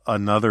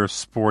another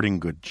sporting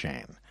good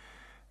chain,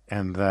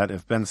 and that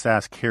if Ben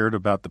Sass cared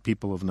about the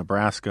people of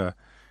Nebraska,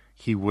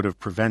 he would have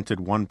prevented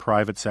one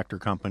private sector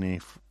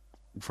company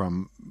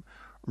from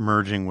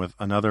merging with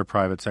another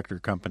private sector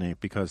company,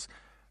 because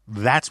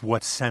that's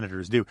what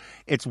senators do.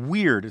 It's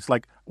weird. It's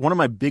like one of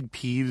my big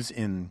peeves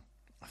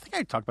I think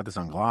I talked about this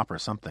on Glop or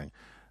something,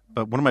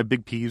 but one of my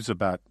big peeves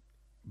about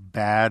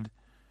bad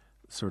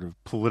sort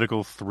of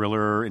political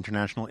thriller,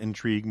 international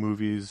intrigue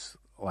movies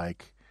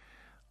like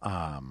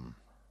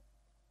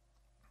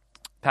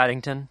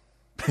Paddington,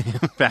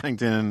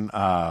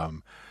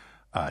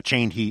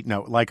 Chained Heat.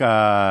 No, like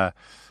that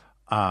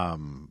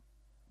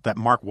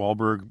Mark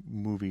Wahlberg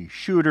movie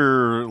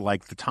Shooter,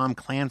 like the Tom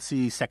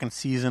Clancy second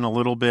season a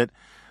little bit.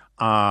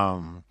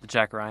 The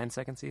Jack Ryan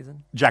second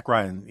season? Jack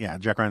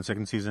Ryan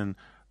second season.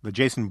 The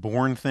Jason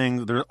Bourne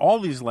thing. There's all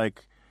these,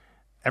 like,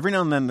 every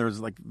now and then there's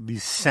like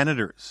these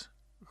senators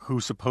who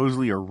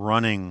supposedly are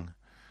running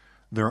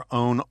their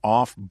own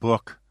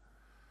off-book,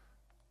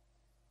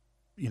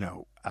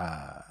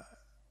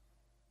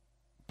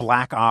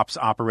 black ops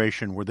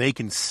operation where they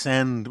can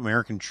send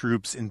American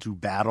troops into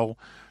battle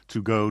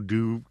to go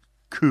do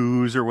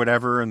coups or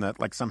whatever, and that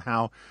like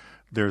somehow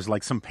there's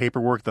like some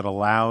paperwork that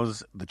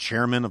allows the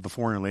chairman of the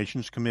Foreign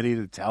Relations Committee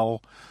to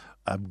tell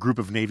a group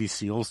of Navy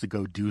SEALs to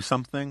go do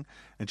something.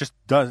 It just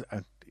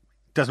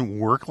doesn't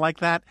work like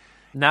that.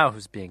 Now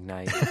who's being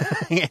nice?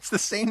 It's the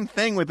same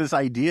thing with this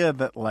idea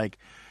that like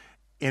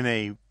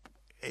in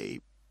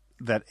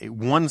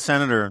one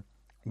senator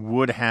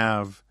would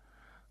have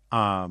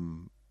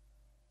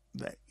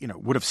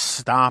would have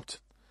stopped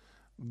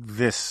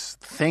this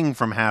thing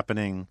from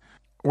happening,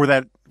 or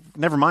that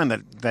never mind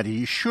that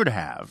he should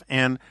have.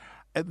 And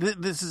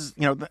this is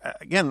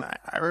again,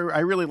 I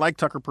really like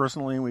Tucker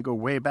personally, and we go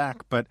way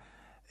back, but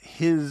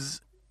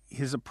his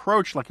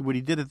approach, like what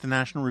he did at the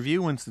National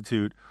Review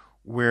Institute,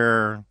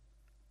 where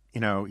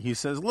he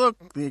says,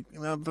 look,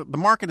 the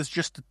market is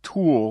just a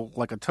tool,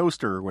 like a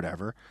toaster or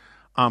whatever.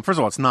 First of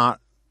all, it's not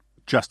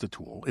just a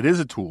tool. It is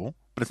a tool,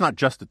 but it's not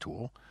just a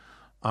tool.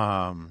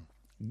 A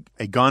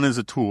gun is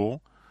a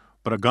tool,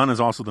 but a gun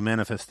is also the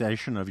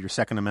manifestation of your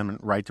Second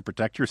Amendment right to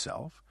protect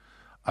yourself.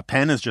 A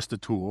pen is just a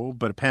tool,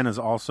 but a pen is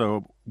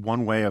also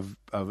one way of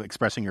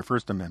expressing your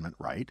First Amendment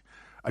right.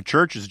 A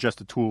church is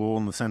just a tool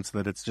in the sense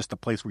that it's just a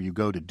place where you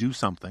go to do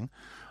something,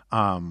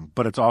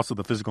 but it's also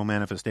the physical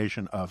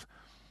manifestation of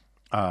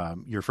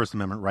your First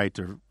Amendment right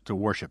to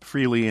worship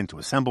freely and to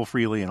assemble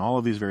freely and all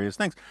of these various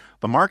things.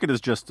 The market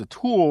is just a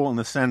tool in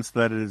the sense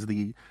that it is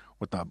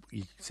what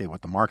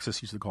the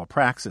Marxists used to call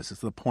praxis. It's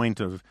the point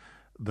of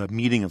the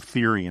meeting of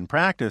theory and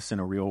practice in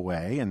a real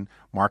way, and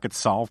markets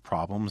solve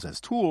problems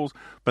as tools,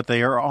 but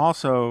they are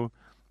also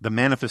the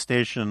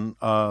manifestation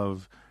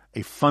of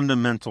a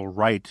fundamental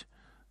right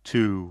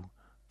to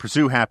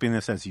pursue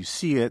happiness as you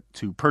see it,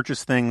 to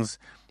purchase things,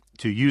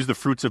 to use the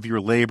fruits of your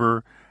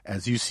labor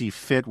as you see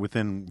fit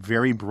within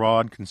very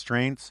broad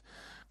constraints.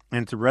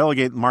 And to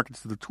relegate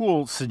markets to the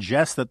tool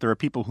suggests that there are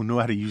people who know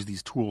how to use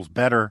these tools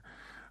better,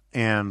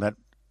 and that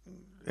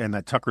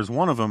Tucker's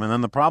one of them. And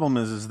then the problem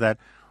is that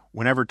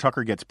whenever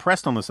Tucker gets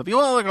pressed on this stuff,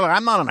 look,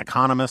 I'm not an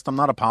economist, I'm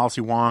not a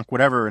policy wonk,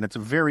 whatever. And it's a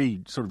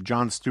very sort of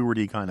Jon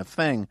Stewart-y kind of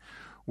thing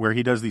where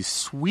he does these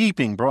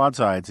sweeping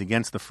broadsides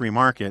against the free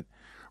market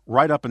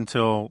right up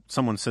until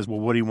someone says, well,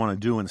 what do you want to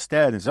do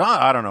instead? And he says,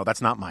 I don't know,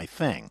 that's not my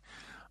thing.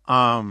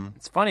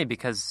 It's funny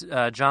because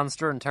Jon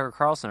Stewart and Tucker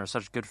Carlson are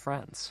such good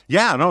friends.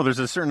 Yeah, no, there's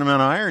a certain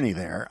amount of irony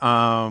there.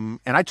 And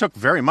I took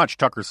very much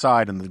Tucker's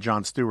side in the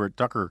Jon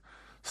Stewart-Tucker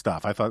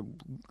stuff. I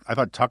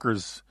thought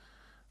Tucker's,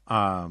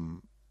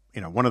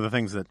 one of the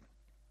things that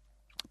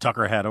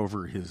Tucker had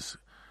over his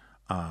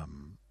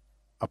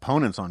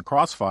opponents on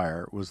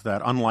Crossfire was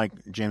that, unlike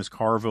James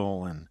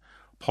Carville and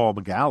Paul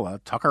Begala,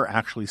 Tucker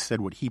actually said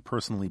what he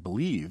personally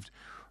believed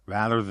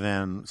rather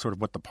than sort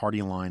of what the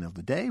party line of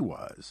the day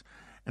was.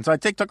 And so I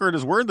take Tucker at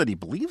his word that he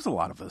believes a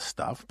lot of this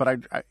stuff, but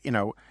it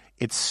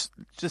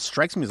just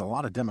strikes me as a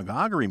lot of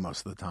demagoguery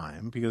most of the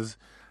time, because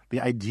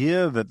the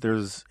idea that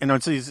there's,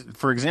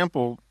 for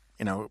example,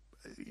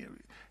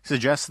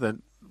 suggests that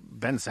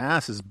Ben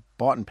Sass is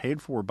bought and paid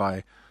for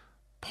by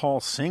Paul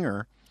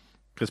Singer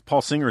because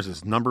Paul Singer is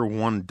his number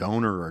one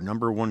donor or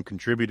number one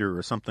contributor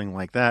or something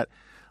like that,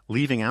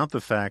 leaving out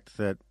the fact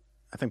that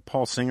I think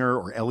Paul Singer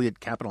or Elliott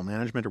Capital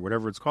Management or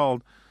whatever it's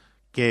called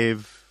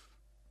gave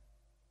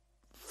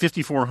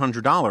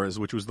 $5,400,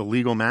 which was the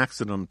legal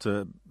maximum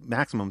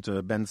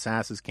to Ben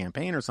Sass's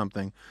campaign or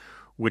something,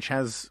 which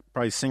has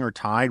probably Singer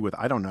tied with,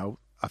 I don't know,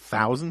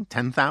 1,000,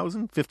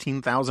 10,000,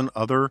 15,000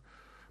 other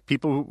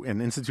people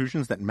and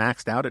institutions that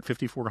maxed out at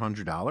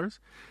 $5,400.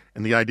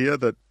 And the idea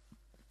that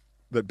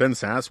Ben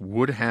Sass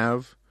would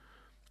have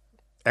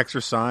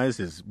exercised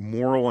his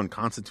moral and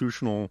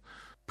constitutional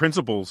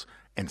principles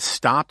and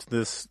stopped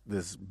this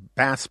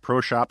Bass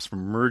Pro Shops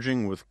from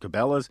merging with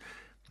Cabela's,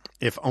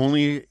 if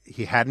only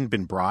he hadn't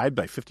been bribed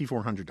by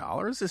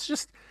 $5,400. It's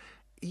just,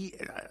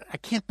 I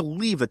can't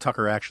believe that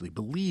Tucker actually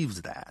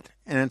believes that.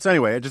 And so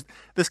anyway,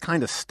 this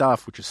kind of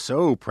stuff, which is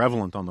so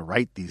prevalent on the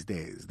right these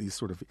days, these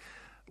sort of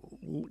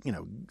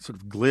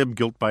glib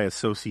guilt by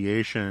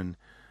association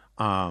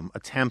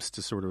attempts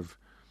to sort of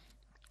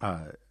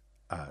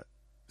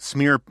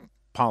smear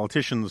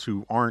politicians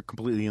who aren't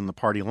completely in the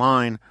party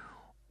line,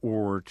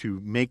 or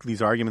to make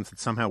these arguments that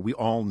somehow we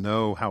all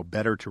know how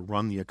better to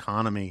run the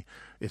economy.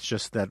 It's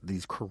just that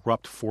these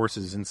corrupt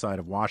forces inside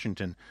of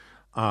Washington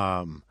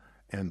and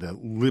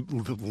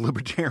the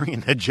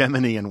libertarian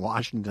hegemony in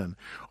Washington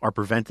are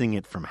preventing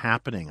it from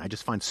happening. I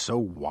just find so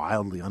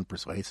wildly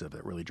unpersuasive that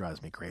it really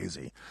drives me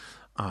crazy.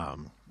 I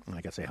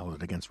guess I held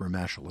it against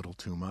Ramesh a little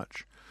too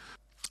much.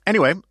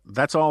 Anyway,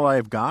 that's all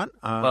I've got.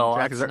 Well,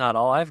 Jack, that's not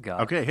all I've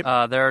got. Okay.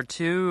 There are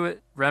two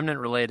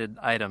remnant-related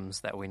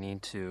items that we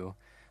need to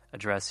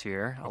address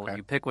here. I'll let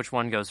you pick which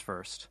one goes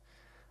first.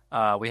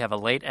 We have a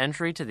late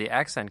entry to the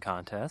accent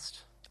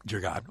contest. Dear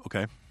God.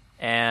 Okay.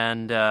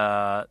 And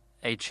a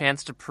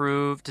chance to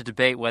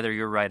debate whether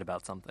you're right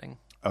about something.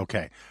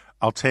 Okay.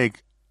 I'll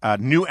take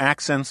new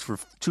accents for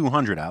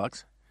 200,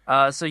 Alex.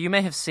 So you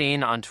may have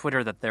seen on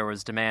Twitter that there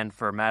was demand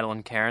for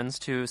Madeline Cairns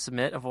to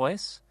submit a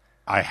voice.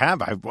 I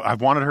have. I've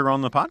wanted her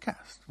on the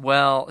podcast.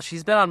 Well,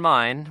 she's been on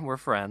mine. We're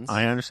friends.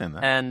 I understand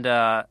that. And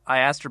I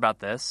asked her about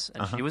this,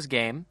 and she was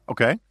game.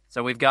 Okay.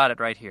 So we've got it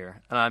right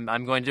here. And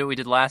I'm going to do what we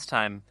did last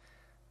time,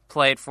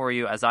 play it for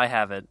you as I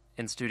have it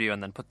in studio,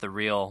 and then put the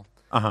real,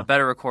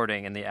 better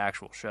recording in the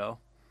actual show.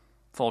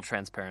 Full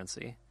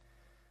transparency.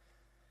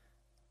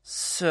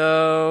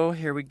 So,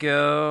 here we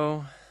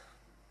go.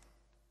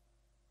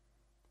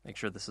 Make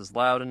sure this is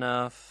loud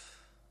enough.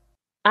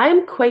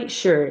 I'm quite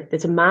sure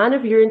that a man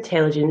of your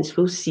intelligence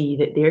will see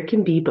that there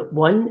can be but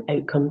one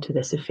outcome to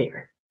this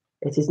affair.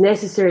 It is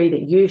necessary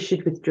that you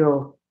should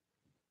withdraw.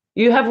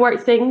 You have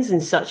worked things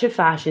in such a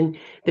fashion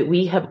that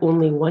we have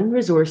only one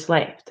resource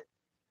left.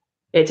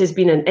 It has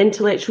been an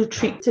intellectual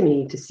treat to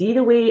me to see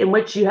the way in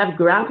which you have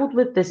grappled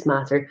with this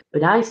matter,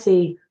 but I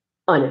say,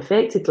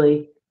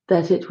 unaffectedly,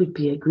 that it would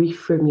be a grief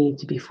for me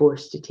to be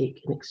forced to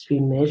take an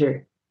extreme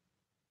measure.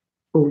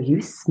 Oh,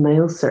 you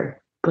smile, sir,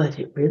 but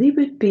it really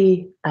would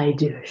be, I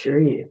do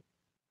assure you.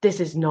 This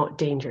is not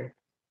danger.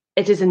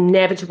 It is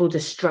inevitable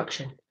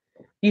destruction.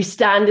 You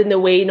stand in the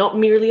way not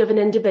merely of an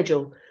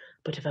individual,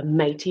 but of a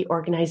mighty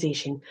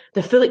organization,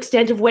 the full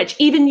extent of which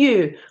even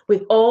you,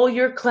 with all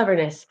your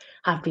cleverness,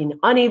 have been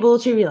unable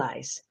to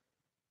realize.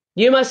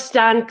 You must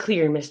stand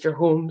clear, Mr.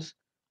 Holmes,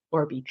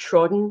 or be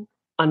trodden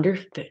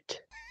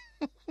underfoot.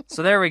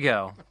 So there we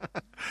go.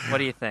 What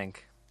do you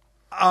think?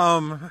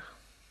 I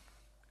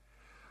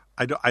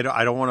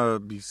don't want to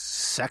be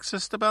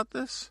sexist about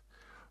this,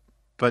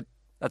 but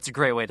that's a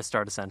great way to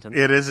start a sentence.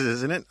 It is,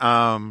 isn't it?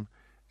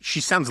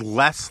 She sounds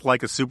less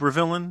like a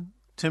supervillain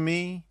to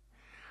me,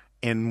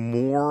 and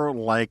more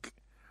like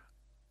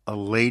a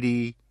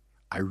lady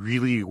I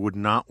really would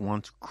not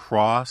want to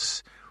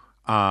cross,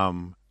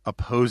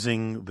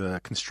 opposing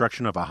the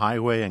construction of a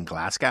highway in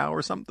Glasgow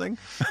or something.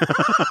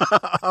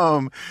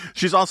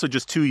 She's also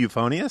just too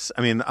euphonious.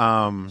 I mean,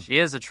 she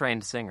is a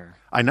trained singer.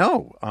 I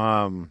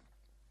know.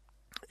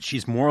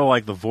 She's more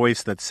like the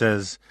voice that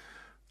says,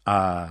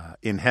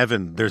 in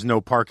heaven, there's no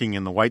parking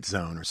in the white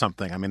zone or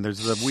something. I mean,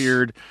 there's a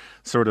weird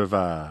sort of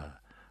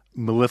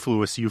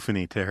mellifluous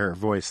euphony to her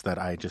voice that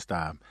I just,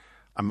 I'm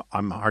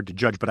hard to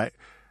judge. But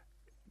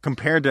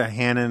compared to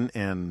Hannon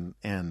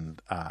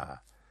and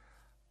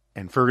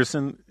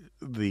Ferguson,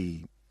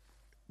 the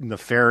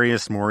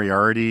nefarious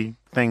Moriarty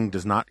thing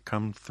does not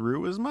come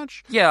through as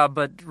much. Yeah,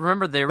 but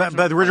remember the original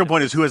But the original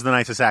point is who has the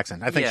nicest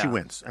accent. I think Yeah. she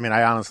wins. I mean,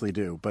 I honestly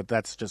do. But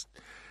that's just,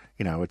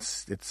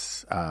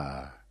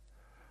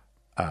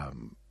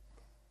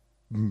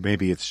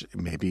 maybe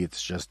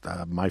it's just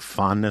my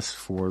fondness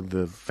for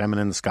the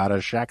feminine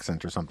Scottish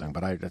accent or something.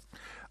 But I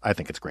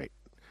think it's great.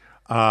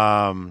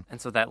 And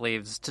so that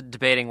leaves to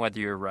debating whether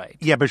you're right.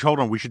 Yeah, but hold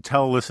on. We should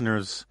tell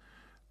listeners,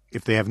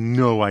 if they have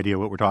no idea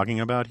what we're talking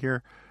about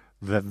here,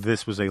 that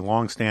this was a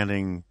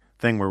long-standing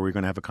thing where we're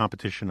going to have a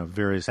competition of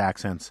various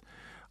accents,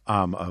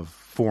 of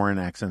foreign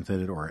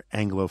accented or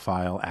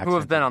Anglophile accents. Who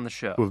have been on the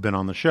show. Who have been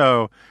on the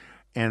show.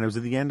 And it was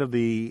at the end of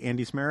the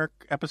Andy Smerrick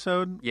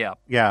episode? Yeah.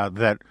 Yeah,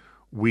 that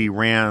we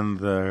ran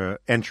the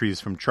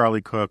entries from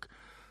Charlie Cook,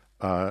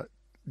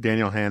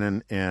 Daniel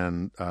Hannon,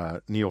 and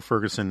Neil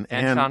Ferguson.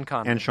 And Sean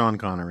Connery. And Sean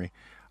Connery.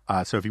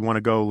 So if you want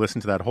to go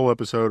listen to that whole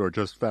episode or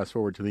just fast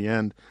forward to the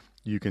end,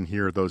 you can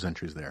hear those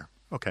entries there.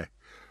 Okay.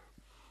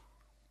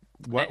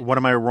 What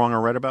am I wrong or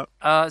right about?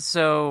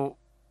 So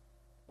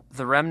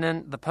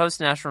the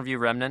post-National Review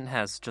Remnant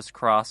has just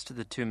crossed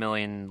the 2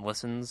 million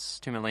listens,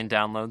 2 million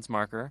downloads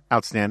marker.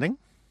 Outstanding.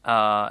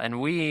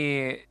 And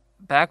we,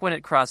 back when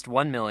it crossed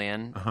 1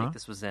 million, I think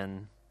this was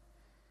in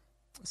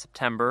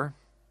September,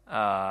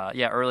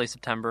 early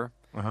September,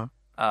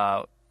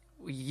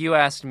 you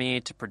asked me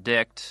to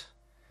predict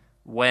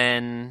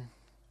when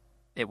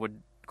it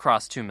would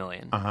cross 2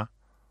 million.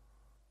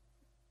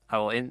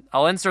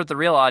 I'll insert the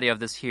real audio of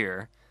this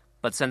here,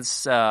 but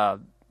since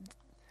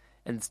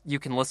and you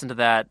can listen to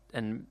that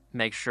and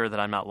make sure that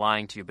I'm not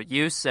lying to you. But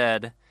you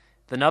said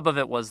the nub of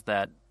it was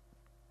that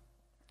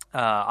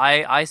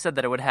I said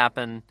that it would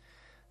happen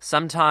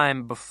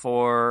sometime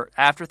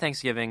after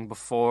Thanksgiving,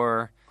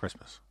 before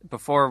Christmas,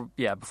 before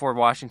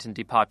Washington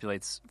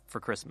depopulates for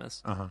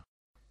Christmas.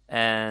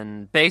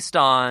 And based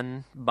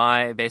on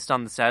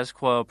the status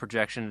quo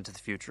projection into the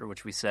future,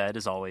 which we said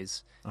is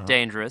always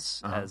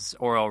dangerous, as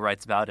Orwell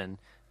writes about in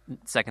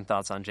Second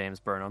Thoughts on James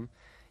Burnham,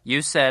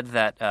 you said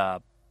that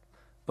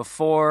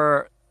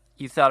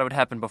you thought it would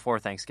happen before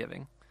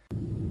Thanksgiving.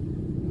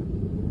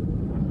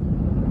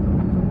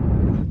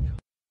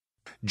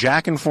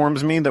 Jack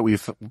informs me that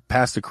we've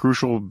passed a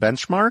crucial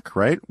benchmark,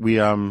 right? We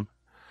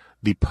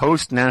the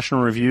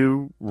post-National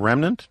Review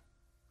Remnant,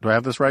 do I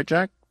have this right,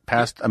 Jack?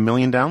 Passed 1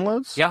 million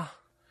downloads? Yeah,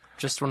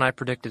 just when I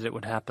predicted it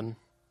would happen.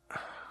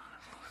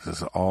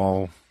 This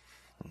all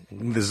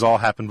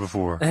happened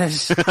before.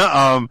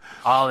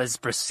 All is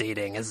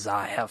proceeding as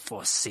I have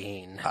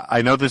foreseen.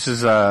 I know this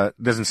is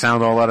doesn't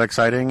sound all that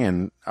exciting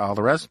and all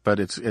the rest, but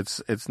it's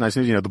nice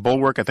news. You know, the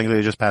Bulwark, I think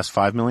they just passed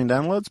 5 million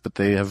downloads, but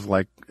they have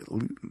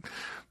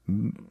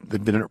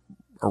they've been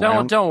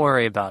around. Don't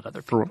worry about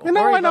other people.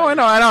 I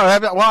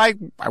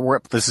know.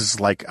 This is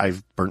like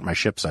I've burnt my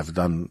ships. I've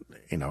done.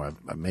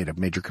 I've made a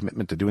major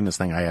commitment to doing this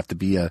thing. I have to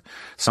be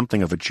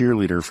something of a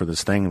cheerleader for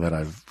this thing that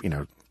I've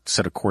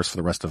set a course for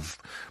the rest of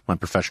my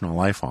professional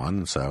life on.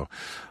 And so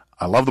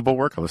I love the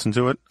Bulwark. I listen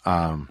to it.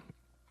 But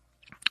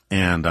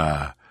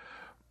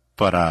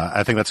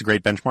I think that's a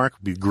great benchmark.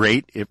 It'd be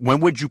great. When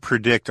would you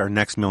predict our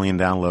next 1 million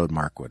download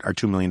mark our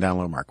 2 million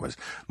download mark was?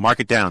 Mark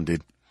it down,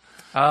 dude.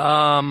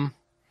 It'll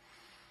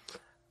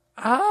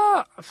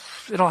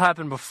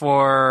happen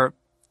before,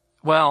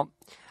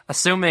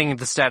 assuming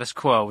the status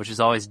quo, which is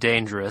always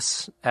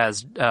dangerous,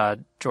 as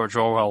George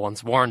Orwell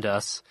once warned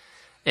us.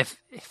 If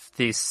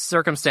the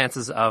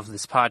circumstances of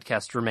this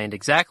podcast remained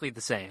exactly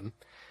the same,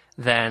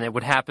 then it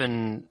would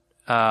happen,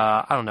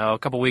 a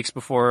couple weeks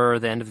before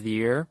the end of the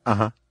year.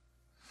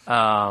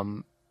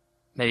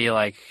 Maybe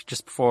like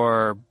just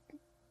before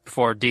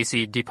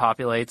DC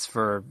depopulates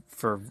for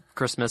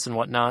Christmas and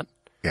whatnot.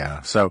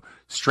 Yeah. So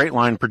straight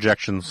line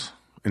projections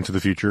into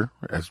the future,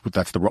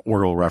 that's the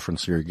Orwell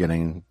reference you're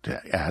getting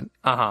at,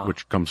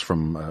 which comes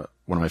from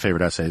one of my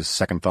favorite essays,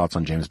 Second Thoughts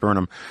on James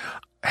Burnham,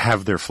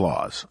 have their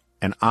flaws.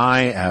 And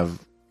I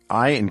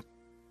in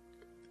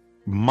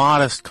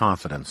modest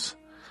confidence,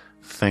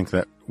 think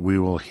that we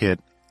will hit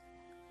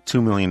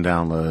 2 million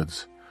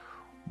downloads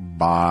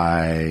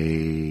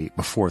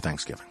before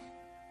Thanksgiving.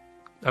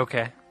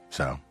 Okay.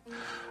 So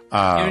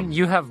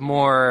you have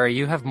more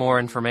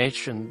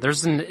information.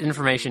 There's an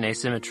information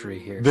asymmetry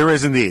here. There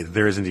is indeed,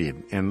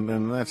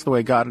 and that's the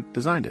way God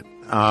designed it.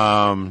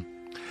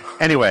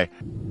 Anyway.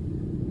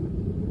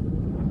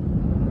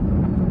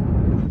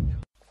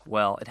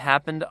 Well, it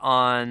happened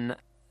on,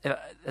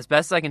 as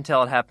best I can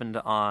tell, it happened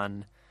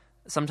on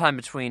sometime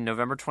between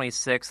November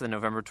 26th and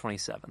November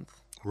 27th.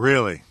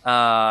 Really?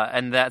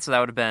 And that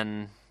would have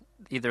been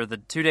either the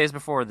 2 days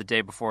before or the day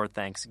before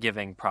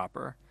Thanksgiving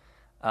proper.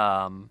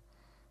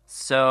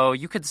 So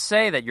you could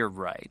say that you're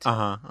right.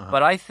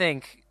 But I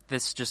think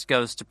this just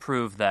goes to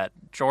prove that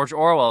George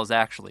Orwell is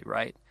actually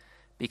right,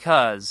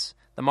 because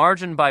the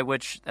margin by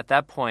which, at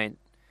that point,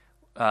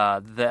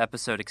 the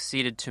episode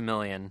exceeded 2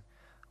 million,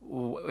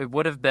 it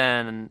would have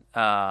been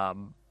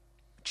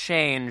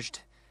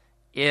changed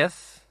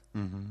if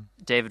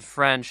David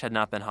French had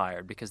not been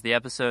hired, because the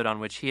episode on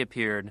which he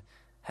appeared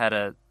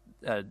had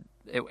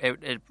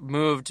it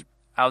moved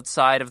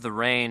outside of the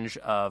range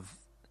of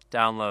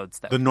downloads.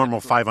 The normal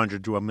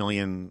 500,000 to 1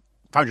 million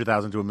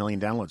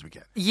downloads we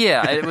get.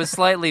 Yeah, it was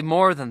slightly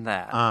more than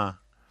that.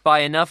 By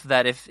enough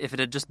that if it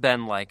had just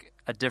been like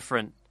a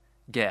different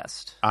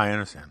guest, I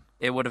understand,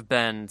 it would have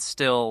been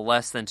still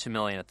less than 2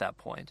 million at that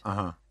point.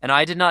 And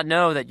I did not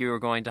know that you were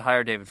going to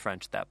hire David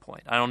French at that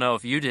point. I don't know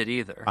if you did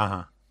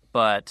either.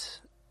 But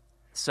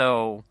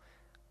so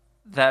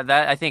that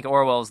I think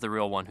Orwell is the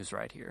real one who's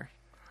right here,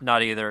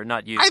 not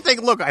you. I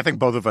think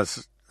both of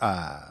us.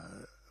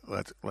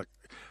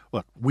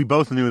 Look, we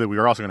both knew that we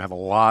were also going to have a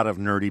lot of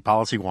nerdy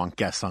policy wonk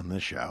guests on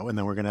this show, and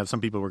then we're going to have some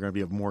people who are going to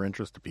be of more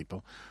interest to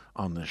people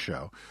on this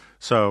show.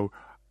 So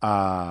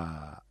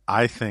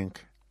I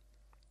think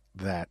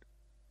that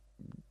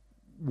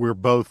we're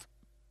both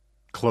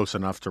close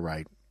enough to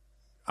right,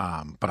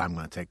 but I'm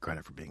going to take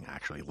credit for being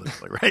actually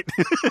literally right.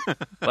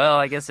 Well,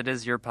 I guess it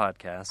is your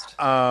podcast.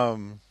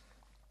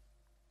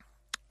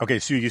 Okay,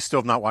 so you still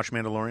have not watched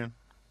Mandalorian?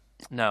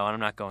 No, I'm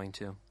not going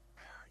to. You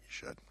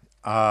should.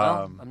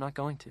 I'm not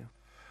going to.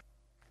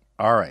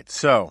 All right,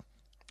 so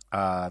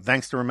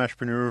Thanks to Ramesh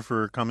Panur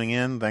for coming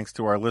in. Thanks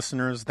to our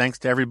listeners. Thanks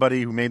to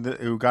everybody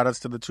who got us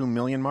to the 2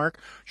 million mark.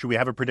 Should we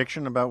have a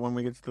prediction about when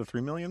we get to the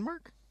 3 million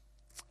mark?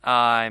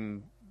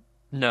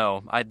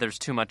 No. There's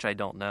too much I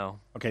don't know.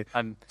 Okay.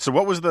 So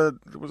what was the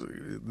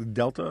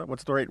delta?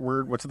 What's the right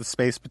word? What's the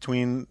space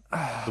between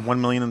the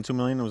 1 million and 2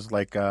 million? It was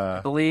like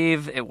I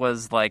believe it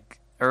was like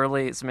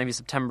early, so maybe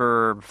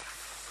September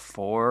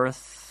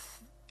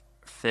 4th,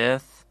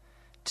 5th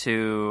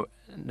to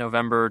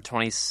November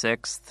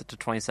 26th to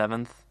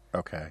 27th.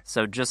 Okay.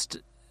 So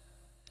just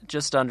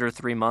under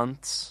 3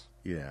 months.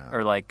 Yeah.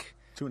 Or like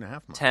 2.5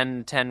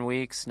 months. 10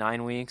 weeks,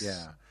 9 weeks.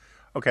 Yeah.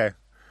 Okay.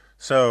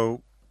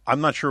 So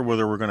I'm not sure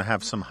whether we're going to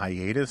have some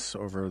hiatus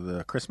over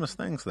the Christmas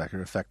thing, so that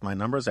could affect my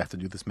numbers. I have to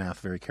do this math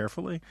very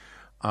carefully.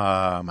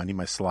 I need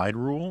my slide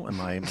rule and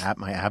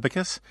my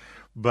abacus.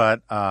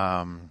 But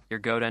your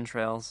goat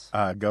entrails.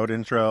 Goat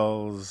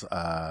entrails.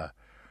 Eye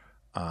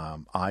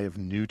of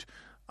Newt.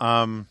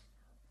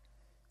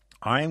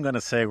 I am going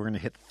to say we're going to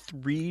hit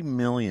 3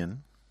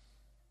 million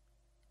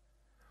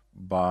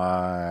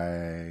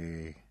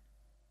by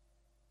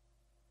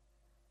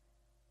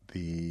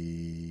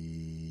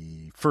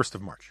the 1st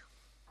of March.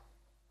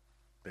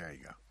 There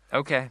you go.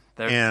 Okay.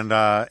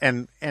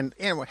 And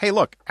hey,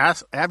 look,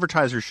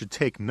 advertisers should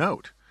take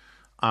note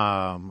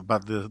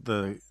about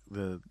the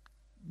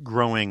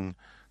growing,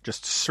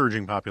 just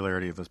surging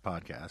popularity of this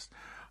podcast.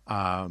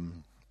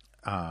 And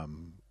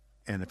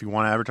if you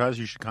want to advertise,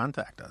 you should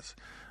contact us.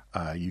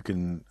 You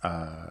can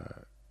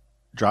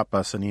drop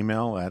us an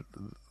email at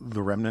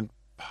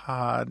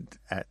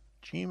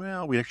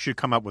theremnantpod@gmail.com. We should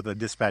come up with a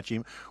dispatch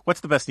email. What's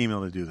the best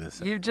email to do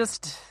this?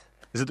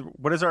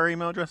 What is our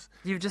email address?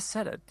 You just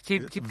said it.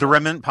 Keep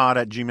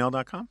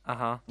theremnantpod@gmail.com?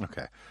 Uh-huh.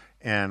 Okay.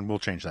 And we'll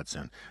change that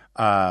soon.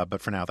 But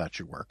for now, that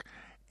should work.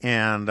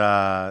 And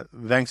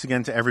thanks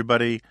again to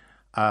everybody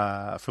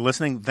for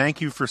listening. Thank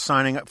you for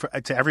signing up.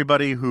 To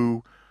everybody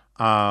who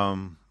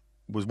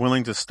was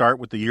willing to start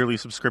with the yearly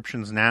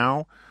subscriptions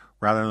now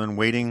rather than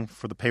waiting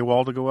for the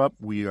paywall to go up.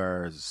 We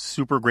are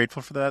super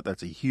grateful for that.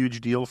 That's a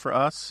huge deal for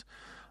us.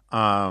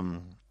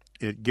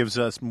 It gives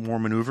us more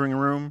maneuvering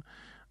room.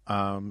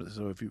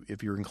 So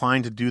if you're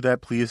inclined to do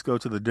that, please go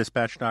to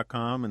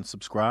thedispatch.com and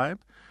subscribe.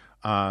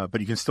 But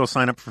you can still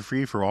sign up for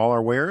free for all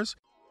our wares.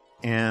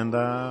 And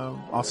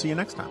I'll see you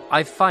next time.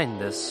 I find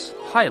this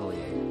highly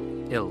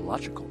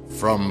illogical.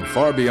 From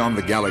far beyond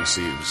the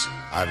galaxies,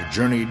 I've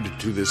journeyed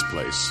to this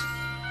place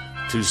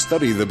to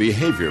study the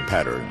behavior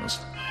patterns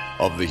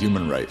of the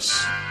human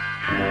race.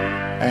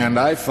 And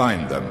I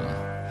find them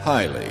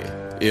highly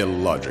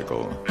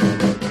illogical.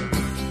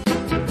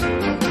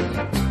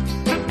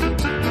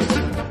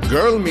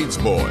 Girl meets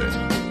boy.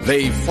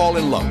 They fall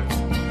in love.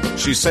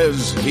 She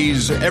says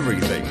he's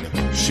everything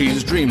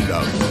she's dreamed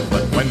of.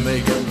 But when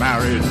they get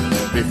married,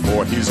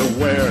 before he's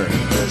aware,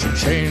 she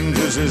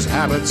changes his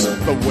habits,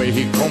 the way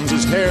he combs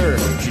his hair.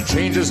 She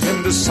changes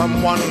him to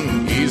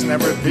someone he's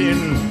never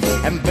been,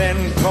 and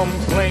then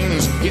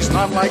complains he's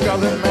not like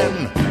other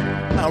men.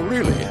 Now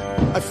really,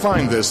 I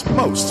find this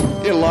most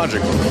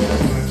illogical.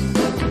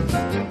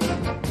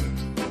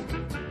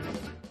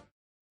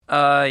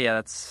 Yeah,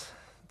 that's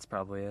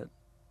probably it.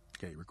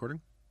 Okay,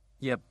 recording?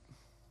 Yep.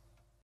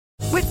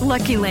 With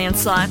Lucky Land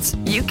Slots,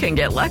 you can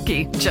get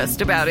lucky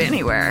just about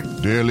anywhere.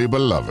 Dearly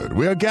beloved,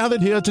 we are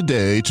gathered here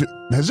today to...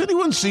 Has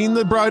anyone seen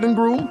the bride and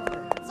groom?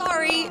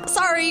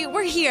 Sorry,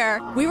 we're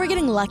here. We were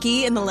getting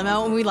lucky in the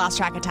limo and we lost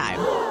track of time.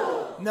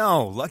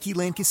 No, Lucky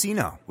Land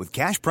Casino, with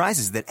cash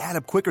prizes that add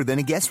up quicker than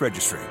a guest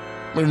registry.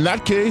 In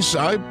that case,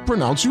 I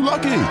pronounce you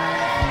lucky.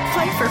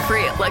 Play for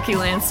free at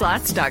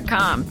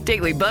LuckyLandSlots.com.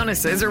 Daily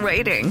bonuses are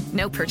waiting.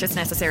 No purchase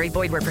necessary.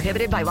 Void where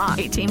prohibited by law.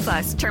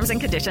 18+. Terms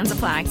and conditions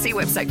apply. See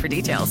website for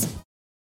details.